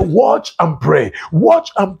 He said, watch and pray.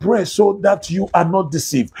 Watch and pray so that you are not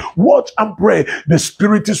deceived. Watch and pray. The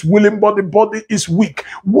spirit is willing, but the body is weak.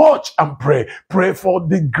 Watch and pray. Pray for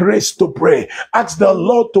the grace to pray. Ask the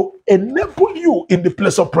Lord to enable you in the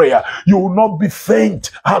place of prayer. You will not be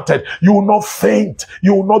faint-hearted. You will not faint.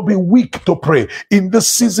 You will not be weak to pray. In this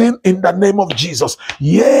season, in the name of Jesus.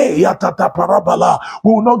 Yatata parabala.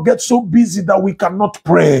 We will not get so busy that we cannot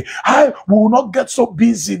pray. We will not get so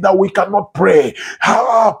busy that we cannot pray.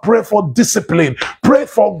 Pray for discipline. Pray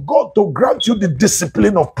for God to grant you the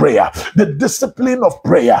discipline of prayer. The discipline of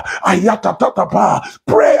prayer.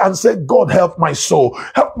 Pray and say, God, help my soul.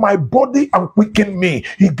 Help my body and quicken me.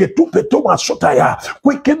 Quicken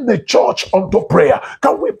the church unto prayer.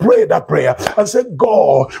 Can we pray that prayer and say,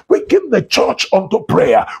 God, quicken the church unto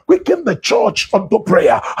prayer. Quicken the church unto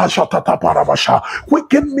prayer.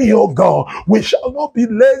 Quicken me, oh God. We shall not be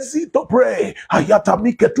lazy to pray.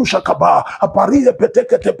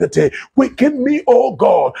 Quicken me, oh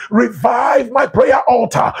God. Revive my prayer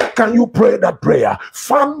altar. Can you pray that prayer?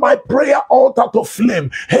 Fan my prayer altar to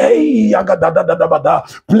flame. Hey,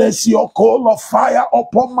 place your coal of fire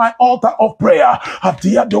upon my altar of prayer. I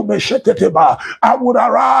will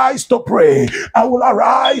arise to pray. I will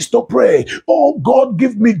arise to pray. Oh God,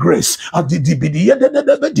 give me grace.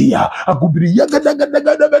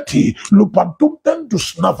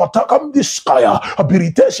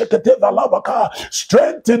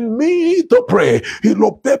 Strengthen me to pray.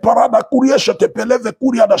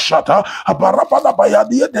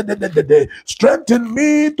 Strengthen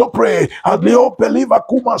me to pray.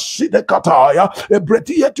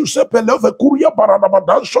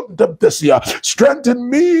 Strengthen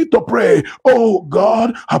me to pray. Oh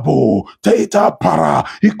God,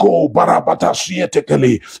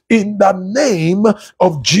 in the name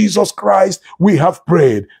of Jesus Christ, we have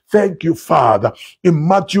prayed. Thank you, Father. In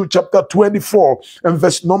Matthew chapter 24 and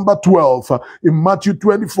verse number 12, in Matthew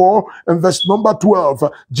 24 and verse number 12,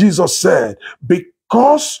 Jesus said,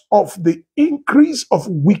 because of the increase of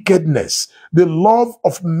wickedness, the love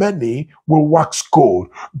of many will wax cold.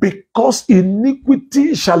 Because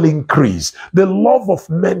iniquity shall increase, the love of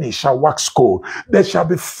many shall wax cold. They shall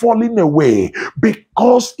be falling away.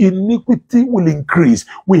 Because iniquity will increase.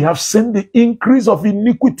 We have seen the increase of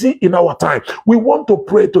iniquity in our time. We want to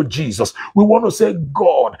pray to Jesus. We want to say,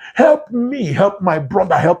 God, help me, help my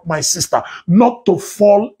brother, help my sister, not to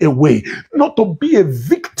fall away, not to be a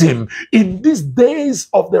victim in these days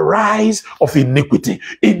of the rise of iniquity.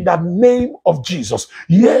 In the name of Jesus.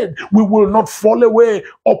 Yet we will not fall away.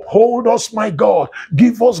 Uphold us, my God.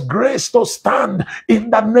 Give us grace to stand in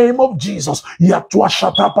the name of Jesus.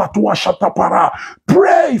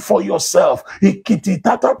 Pray for yourself. We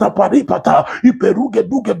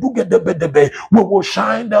will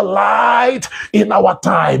shine the light in our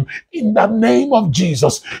time. In the name of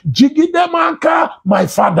Jesus. Jigidemanka, my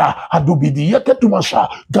Father.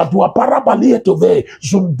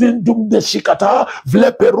 Zumdindum de shikata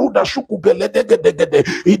vleperuda shukupele degedegede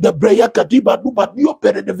idebreya kadiba duba dio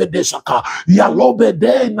pere de vedesaka yalobe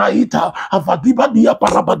de naita avadiba dia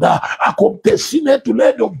parabada akompesine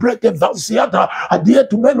tuledo breke vansiata adie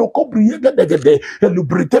tumelo kobriege degede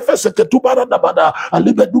elubrite feseke tubara dabada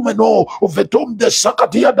alibe dumeno ovetom de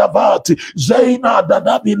sakatia davati zaina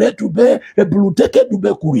dadabile tube ebluteke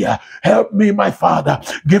dube kuria. Help me, my Father.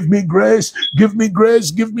 Give me grace. Give me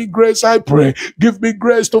grace. Give me grace, I pray. Give me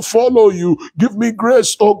grace to follow you. Give me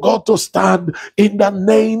grace, oh God, to stand in the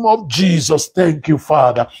name of Jesus. Thank you,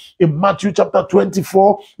 Father. In Matthew chapter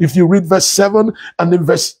 24, if you read verse 7 and in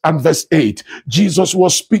verse 8, Jesus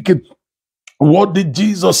was speaking. What did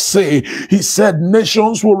Jesus say? He said,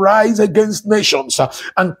 nations will rise against nations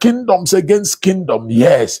and kingdoms against kingdom.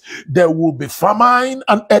 Yes, there will be famine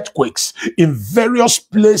and earthquakes in various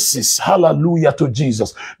places. Hallelujah to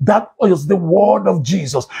Jesus. That is the word of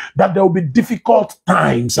Jesus, that there will be difficult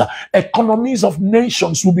times. Economies of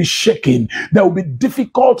nations will be shaken. There will be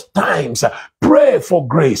difficult times. Pray for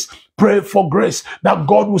grace. Pray for grace that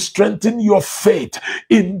God will strengthen your faith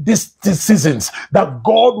in these seasons, that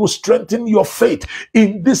God will strengthen your faith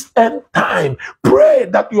in this end time. Pray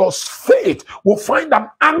that your faith will find an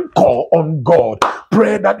anchor on God.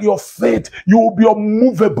 Pray that your faith, you will be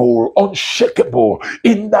unmovable, unshakable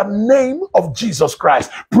in the name of Jesus Christ.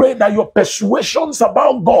 Pray that your persuasions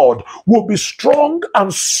about God will be strong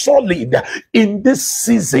and solid in this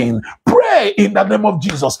season. Pray in the name of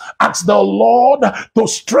Jesus. Ask the Lord to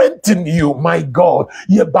strengthen you, my God.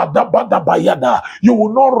 You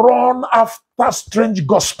will not run after strange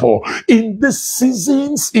gospel in these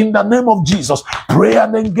seasons in the name of Jesus. Pray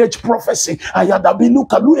and engage prophecy.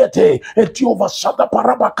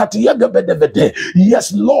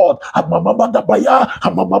 Yes, Lord.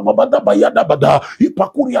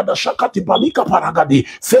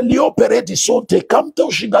 Felio peredi sonte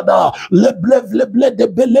kamto shigada leblev de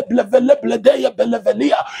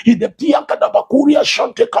beleblevelia ideptia kadabakuria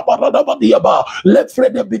shante kabarada badiaba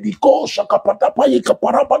lefrede bidiko shakapata paye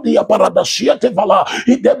kaparabadia paradasiate vala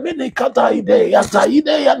idemini kata ide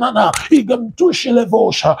yataide yanana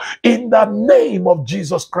igemtushilevosha. In the name of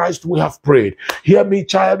Jesus Christ we have prayed. Hear me,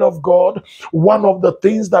 child of God. One of the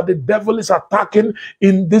things that the devil is attacking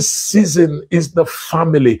in this season is the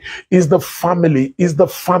family. Is the family.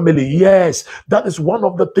 Yes, that is one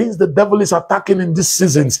of the things the devil is attacking in these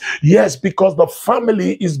seasons. Yes, because the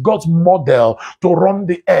family is God's model to run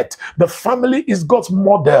the earth. The family is God's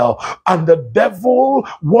model, and the devil,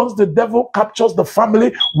 once the devil captures the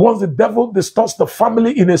family, once the devil distorts the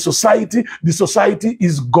family in a society, the society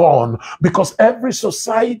is gone, because every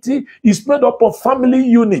society is made up of family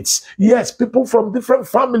units. Yes, people from different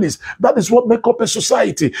families. That is what makes up a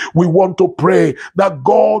society. We want to pray that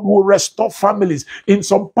God will restore families in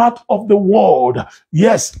some part of the world.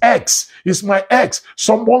 Yes, ex is my ex.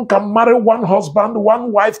 Someone can marry one husband,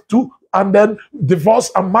 one wife, two, and then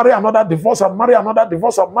divorce and marry another, divorce and marry another,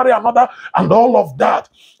 divorce and marry another, and all of that.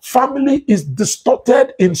 Family is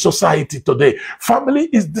distorted in society today. Family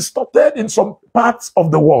is distorted in some parts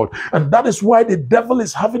of the world. And that is why the devil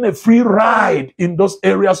is having a free ride in those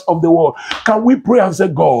areas of the world. Can we pray and say,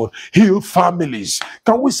 God, heal families?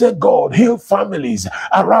 Can we say, God, heal families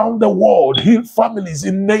around the world? Heal families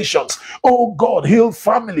in nations. Oh God, heal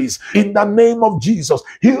families in the name of Jesus.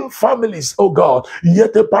 Heal families, oh God.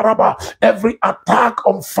 Yete paraba. Every attack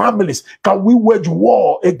on families, can we wage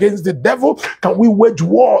war against the devil? Can we wage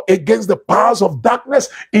war against the powers of darkness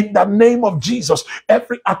in the name of Jesus?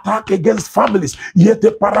 Every attack against families,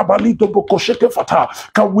 yete parabalito bokosheke fata.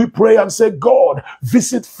 Can we pray and say, God,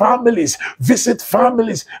 visit families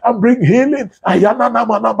and bring healing? Ayana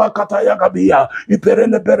namanaba kataya gabia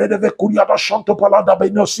iperele perede kuriada shanto palada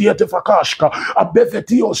benosiete fakashka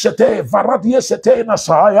abevetio sete varadie sete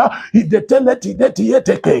nasaya ideteleti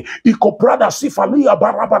detieteke ikoprada sifalia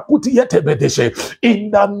barabakuti yetebedese.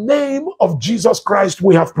 In the name of Jesus Christ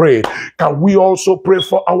we have prayed. Can we also pray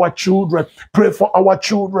for our children? Pray for our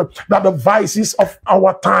children that the vices of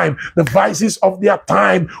our time, the vices of their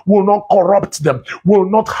time will not corrupt them, will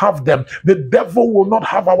not have them. The devil will not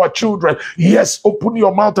have our children. Yes, open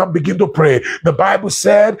your mouth and begin to pray. The Bible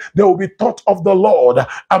said they will be taught of the Lord,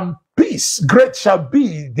 and peace, great shall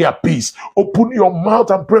be their peace. Open your mouth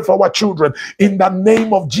and pray for our children in the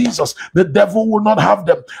name of Jesus. The devil will not have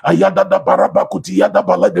them. Ayada da baraba kutiyada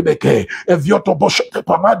baladebeke evyoto boshete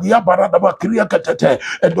pamadia barada bakria katete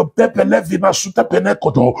edo pepe levina suta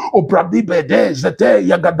penekoto obradibe de zete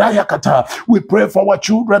yagadaya kata. We pray for our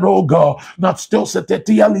children, oh God. Not still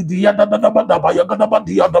setetia lidiada da badaba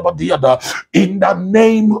yagadaba diada. In the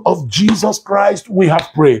name of Jesus Christ we have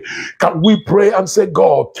prayed. Can we pray and say,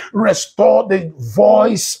 God, restore the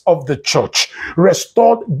voice of the church.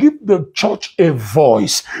 Restore, give the church a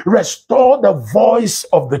voice. Restore the voice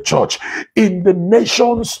of the church in the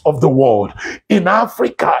nations of the world. In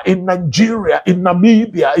Africa, in Nigeria, in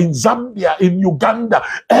Namibia, in Zambia, in Uganda,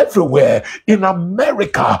 everywhere. In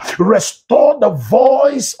America, restore the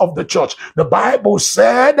voice of the church. The Bible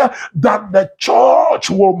said that the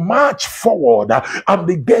church will march forward and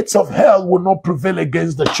the gates of hell will not prevail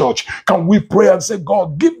against the church. Can we pray and say,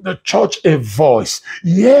 God, give the church a voice?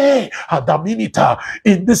 Yeah, Adaminita,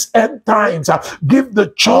 in this end times, give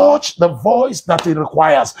the church the voice that it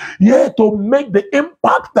requires. Yeah, to make the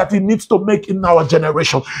impact that it needs to make in our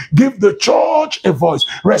generation. Give the church a voice.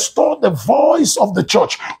 Restore the voice of the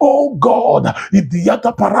church. Oh God,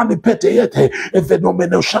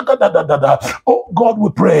 oh God, we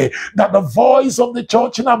pray that the voice of the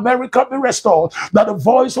church in America be restored, that the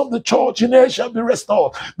voice of the church in Asia be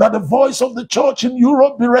restored, that the voice of the church in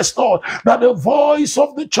Europe be restored, restored, that the voice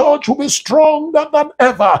of the church will be stronger than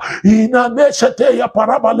ever.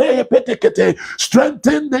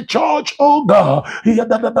 Strengthen the church, oh God.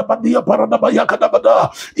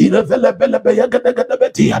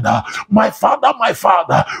 My Father,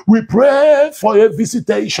 we pray for a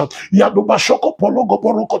visitation.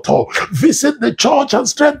 Visit the church and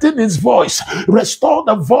strengthen its voice. Restore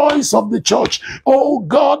the voice of the church. Oh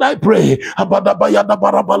God, I pray.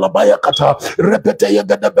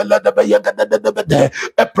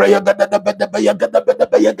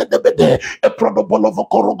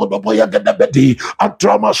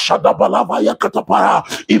 Atrama Shadabalavaya Katapara,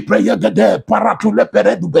 Ipreyagade, Paratule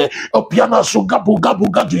Peredube, Opiana Sugabu Gabu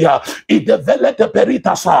Gaduya, Idevelete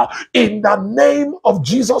Peritasa. In the name of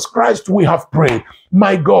Jesus Christ, we have prayed.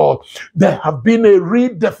 My God, there have been a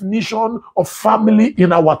redefinition of family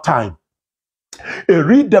in our time. A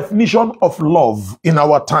redefinition of love in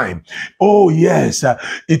our time. Oh yes,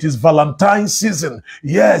 it is Valentine's season.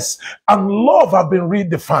 Yes, and love have been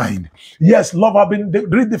redefined. Yes, love have been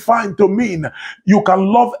redefined to mean you can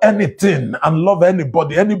love anything and love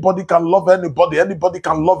anybody. Anybody can love anybody. Anybody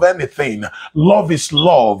can love anything. Love is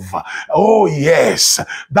love. Oh yes,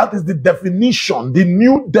 that is the definition, the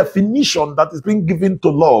new definition that is being given to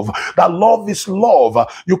love. That love is love.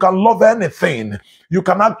 You can love anything. You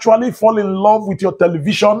can actually fall in love with your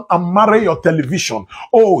television and marry your television.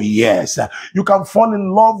 Oh yes. You can fall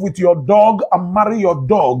in love with your dog and marry your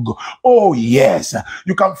dog. Oh yes.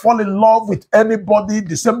 You can fall in love with anybody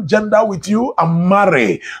the same gender with you and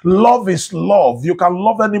marry. Love is love. You can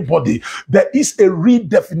love anybody. There is a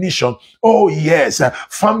redefinition. Oh yes.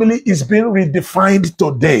 Family is being redefined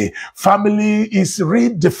today. Family is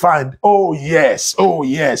redefined. Oh yes. Oh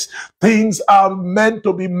yes. Things are meant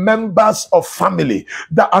to be members of family.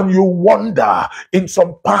 And you wonder in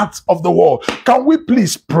some parts of the world. Can we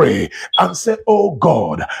please pray and say, oh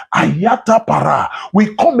God, Ayata Para,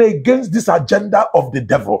 we come against this agenda of the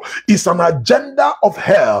devil. It's an agenda of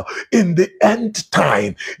hell in the end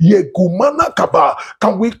time. Yegumana Kaba,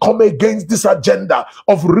 can we come against this agenda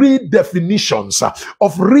of redefinitions?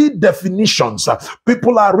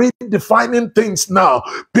 People are redefining things now.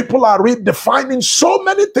 People are redefining so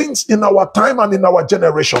many things in our time and in our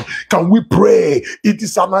generation. Can we pray? It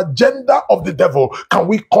is an agenda of the devil. Can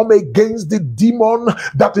we come against the demon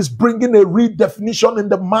that is bringing a redefinition in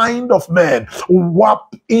the mind of men,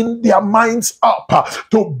 warp in their minds up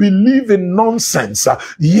to believe in nonsense?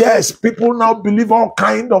 Yes, people now believe all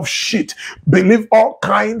kind of shit, believe all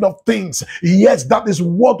kind of things. Yes, that is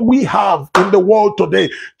what we have in the world today.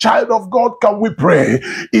 Child of God, can we pray?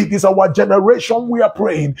 It is our generation we are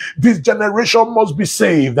praying. This generation must be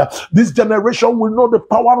saved. This generation will know the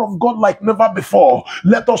power of God like never before.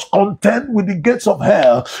 Let us contend with the gates of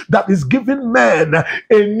hell that is giving men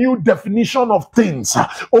a new definition of things.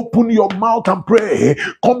 Open your mouth and pray.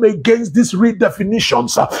 Come against these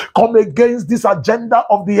redefinitions. Come against this agenda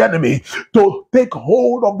of the enemy to take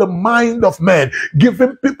hold of the mind of men,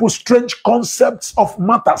 giving people strange concepts of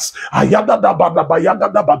matters.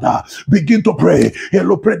 Begin to pray.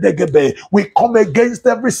 We come against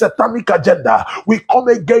every satanic agenda. We come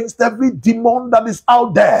against every demon that is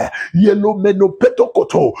out there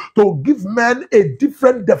to give men a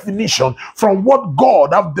different definition from what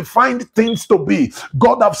God have defined things to be.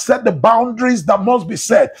 God have set the boundaries that must be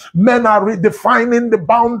set. Men are redefining the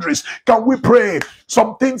boundaries. Can we pray?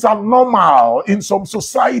 Some things are normal in some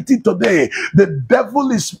society today. The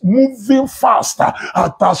devil is moving faster.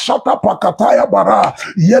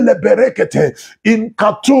 In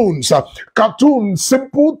cartoons,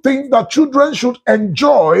 simple things that children should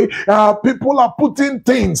enjoy. People are putting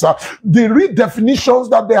things, the redefinitions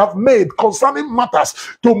that they have made concerning matters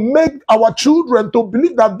to make our children to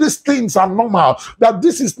believe that these things are normal, that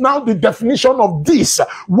this is now the definition of this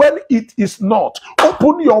when it is not.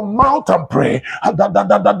 Open your mouth and pray.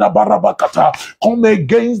 Come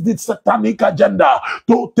against this satanic agenda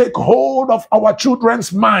to take hold of our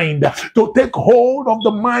children's mind, to take hold of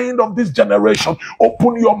the mind of this generation.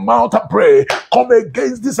 Open your mouth and pray. Come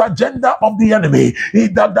against this agenda of the enemy.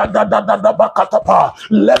 Let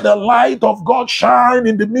the light of God shine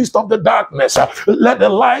in the midst of the darkness. Let the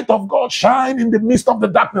light of God shine in the midst of the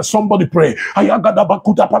darkness. Somebody pray.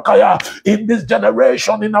 In this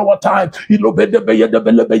generation, in our time,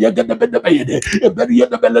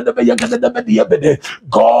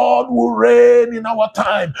 God will reign in our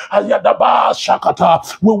time.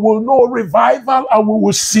 We will know revival and we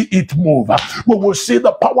will see it move. We will see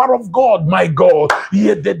the power of God, my God.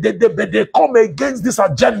 Come against this agenda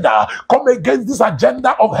agenda. Come against this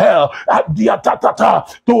agenda of hell.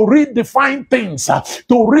 To redefine things.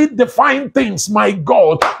 To redefine things, my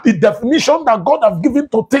God. The definition that God has given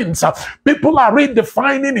to things. People are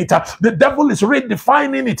redefining it. The devil is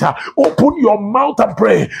redefining it. Open your mouth and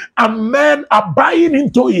pray. And men are buying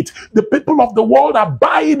into it. The people of the world are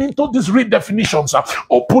buying into these redefinitions.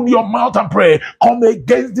 Open your mouth and pray. Come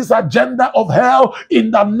against this agenda of hell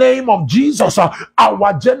in the name of Jesus.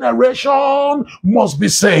 Our generation must be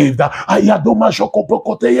saved. Ayadoma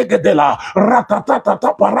shokopokote yegedela ratatata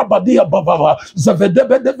parabadia baba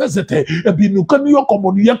zavedebedezete ebinukaniyo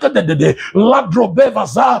komuniyaka dedede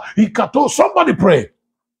ladrobevaza ikato. Somebody pray.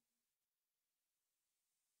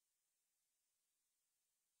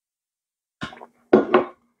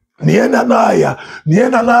 Niena naya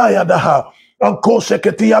daha. Anko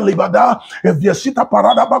seketia libada eviesita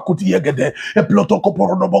parada bakuti yegede e plotoko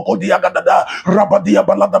porodo boko diagadada rabadia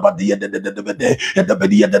balada badia de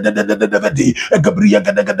bedia de gabria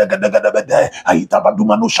gede aita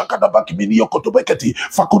badumanu shakada bakimini yokotobeketi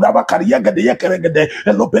fakuda bakaria gede yekerengede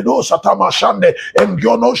elopedo satama shande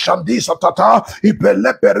engiono shandi satata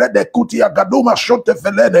ipele perede kutia gaduma shote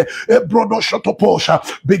felene ebrodo shotoposha.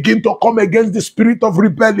 Begin to come against the spirit of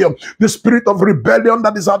rebellion, the spirit of rebellion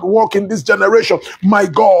that is at work in this generation. My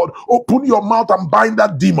God, open your mouth and bind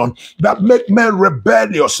that demon that make men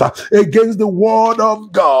rebellious against the word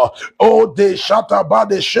of God. Oh, they shataba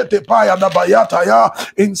de shetepaya da bayataya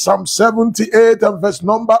in Psalm 78 and verse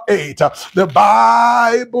number 8. The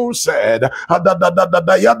Bible said,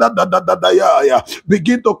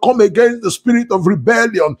 begin to come against the spirit of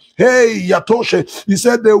rebellion. Hey, Yatoshe, he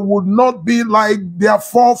said they would not be like their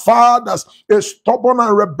forefathers, a stubborn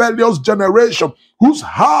and rebellious generation whose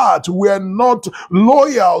hearts were not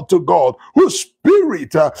loyal to God, whose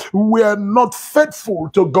spirit were not faithful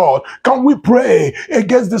to God. Can we pray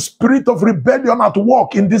against the spirit of rebellion at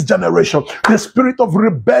work in this generation? The spirit of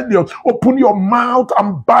rebellion. Open your mouth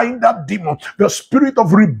and bind that demon. The spirit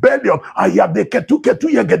of rebellion.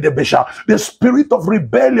 The spirit of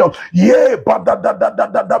rebellion. Yeah,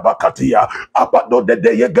 badadadadadabakatia. Abado de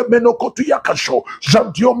yegemeno kotuyakasho.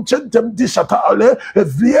 Jantiom chentem disatale.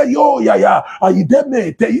 Evlieyo yaya.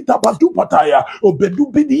 Aideme teita pataya.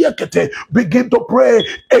 Obedu bidiyekete. Begin to pray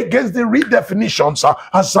against the redefinitions.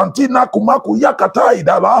 Asantina kumaku yakata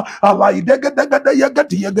idala ala idegedegede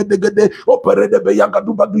yagati yagedegede operede be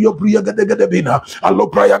yagadu badu yopri yagedegede bina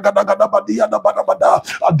alopra yagadagada badia da badabada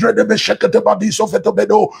adrede be shekete badi sofeto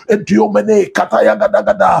bedo entiomene kata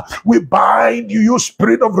yagadagada. We bind you, you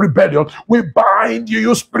spirit of rebellion. We bind you,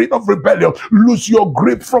 you spirit of rebellion. Lose your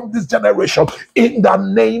grip from this generation in the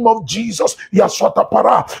name of Jesus. Yaswata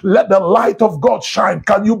para. Let the light of God shine.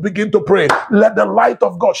 Can you begin to pray? Let the light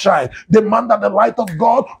of God shine. Demand that the light of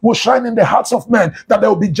God will shine in the hearts of men, that there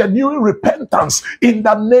will be genuine repentance in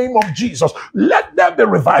the name of Jesus. Let there be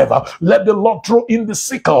revival. Let the Lord throw in the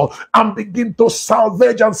sickle and begin to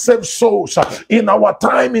salvage and save souls in our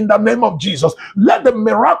time in the name of Jesus. Let the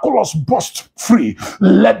miraculous burst free.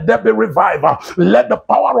 Let there be revival. Let the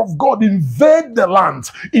power of God invade the land,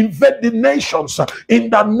 invade the nations in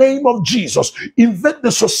the name of Jesus. Invade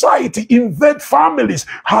the society, invade families.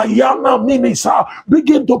 Hayana mini.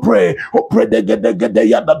 Begin to pray. Lord,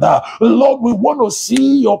 we want to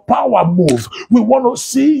see your power move. We want to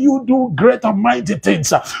see you do great and mighty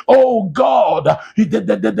things. Oh God, we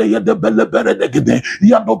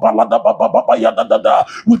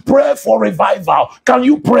pray for revival. Can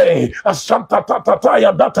you pray? An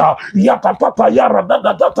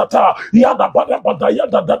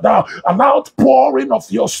outpouring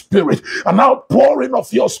of your spirit, an outpouring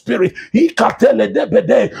of your spirit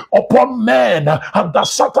upon men and the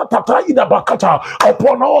satatata ida bakata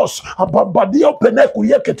upon us.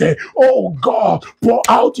 Oh God, pour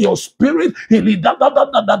out your spirit.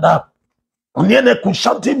 Niene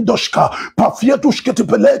kushantim doshka pafietushkete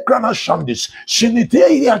pelekrana shandis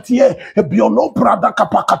sinite yatie biono prada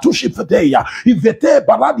kapakatushi fedeya ivete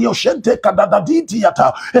baradio shente kadadaditi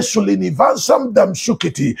yata esulinivansam dam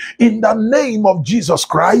sukiti. In the name of Jesus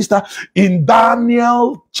Christ. In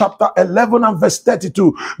Daniel chapter 11 and verse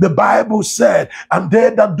 32, the Bible said, and they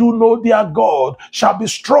that do know their God shall be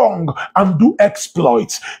strong and do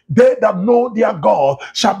exploits. They that know their God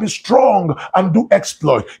shall be strong and do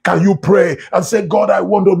exploit. Can you pray and say, God, I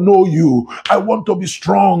want to know you. I want to be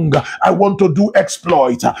strong. I want to do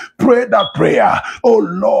exploit. Pray that prayer. Oh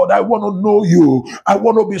Lord, I want to know you. I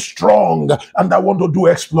want to be strong and I want to do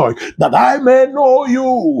exploit, that I may know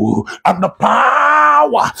you and the power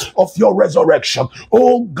power of your resurrection.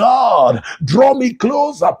 Oh God, draw me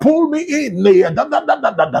closer, pull me in.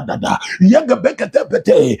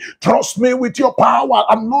 Trust me with your power,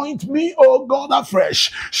 anoint me, oh God,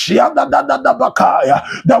 afresh.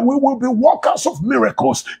 That we will be workers of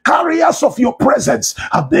miracles, carriers of your presence.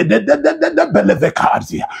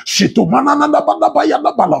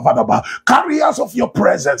 Carriers of your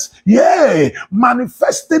presence, yea,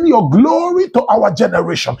 manifesting your glory to our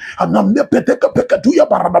generation.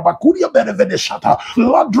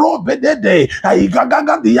 Ladro bedede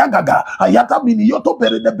aigaga diagaga ayata minioto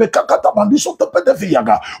berede bekakata bandiso tepede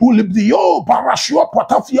viaga ulibdio parashua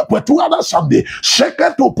patafia petuada sande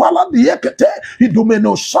sheketo pala diekete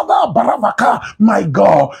idumeno sada baravaka. My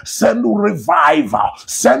God, send revival,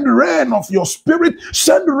 send rain of your spirit,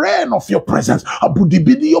 send rain of your presence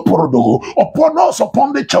abudibidio porodo upon us,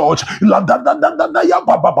 upon the church. La da da da da da ya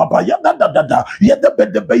baba baba ya da da da da ya de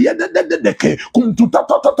bedebe ya de de de ke kumtuta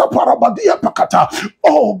ta ta parabadia pakata.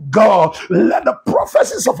 Oh God, let the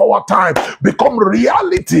prophecies of our time become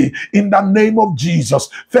reality in the name of Jesus.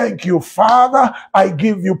 Thank you, Father. I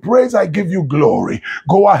give you praise. I give you glory.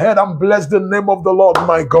 Go ahead and bless the name of the Lord,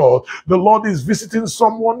 my God. The Lord is visiting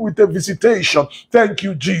someone with a visitation. Thank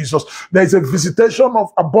you, Jesus. There is a visitation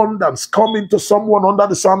of abundance coming to someone under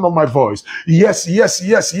the sound of my voice. Yes, yes,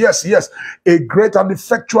 yes, yes, yes. A great and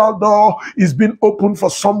effectual door is being opened for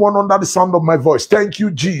someone under the sound of my voice. Thank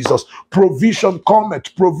you, Jesus. Provision cometh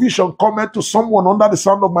to someone under the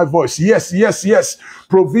sound of my voice. Yes, yes, yes.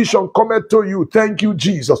 Provision cometh to you. Thank you,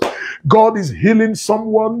 Jesus. God is healing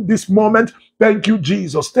someone this moment. Thank you,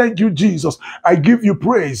 Jesus. Thank you, Jesus. I give you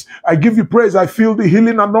praise. I give you praise. I feel the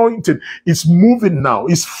healing anointing. It's moving now.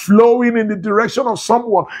 It's flowing in the direction of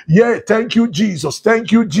someone. Yeah, thank you, Jesus.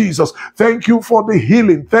 Thank you, Jesus. Thank you for the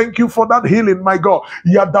healing. Thank you for that healing, my God.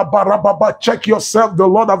 Yadabarababa. Check yourself. The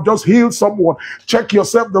Lord have just healed someone. Check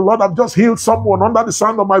yourself. The Lord have just healed someone under the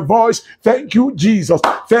sound of my voice. Thank you, Jesus.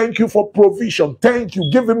 Thank you for provision. Thank you.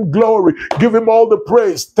 Give him glory. Give him all the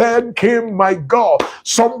praise. Thank him, my God.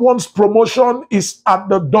 Someone's promotion is at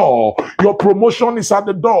the door. Your promotion is at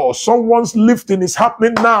the door. Someone's lifting is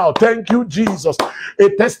happening now. Thank you, Jesus. A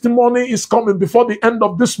testimony is coming before the end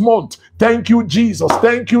of this month. Thank you, Jesus.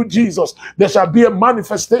 Thank you, Jesus. There shall be a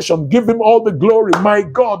manifestation. Give him all the glory. My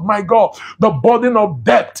God, my God. The burden of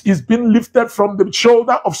debt is being lifted from the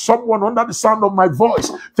shoulder of someone under the sound of my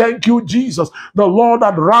voice. Thank you, Jesus. The Lord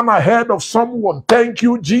had run ahead of someone. Thank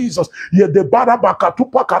you, Jesus. Give him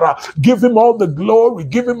all the glory.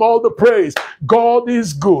 Give him all the praise. God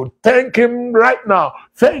is good. Thank him right now.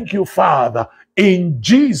 Thank you, Father. In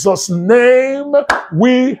Jesus' name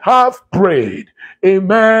we have prayed.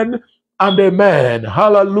 Amen and amen.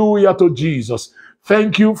 Hallelujah to Jesus.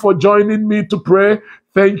 Thank you for joining me to pray.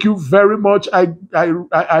 Thank you very much. I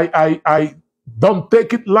don't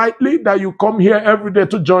take it lightly that you come here every day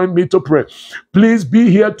to join me to pray. Please be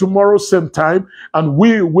here tomorrow same time, and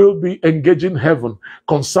we will be engaging heaven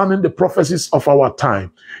concerning the prophecies of our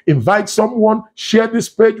time. Invite someone, share this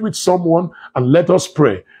page with someone, and let us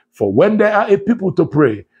pray. For when there are a people to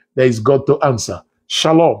pray, there is God to answer.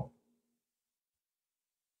 Shalom.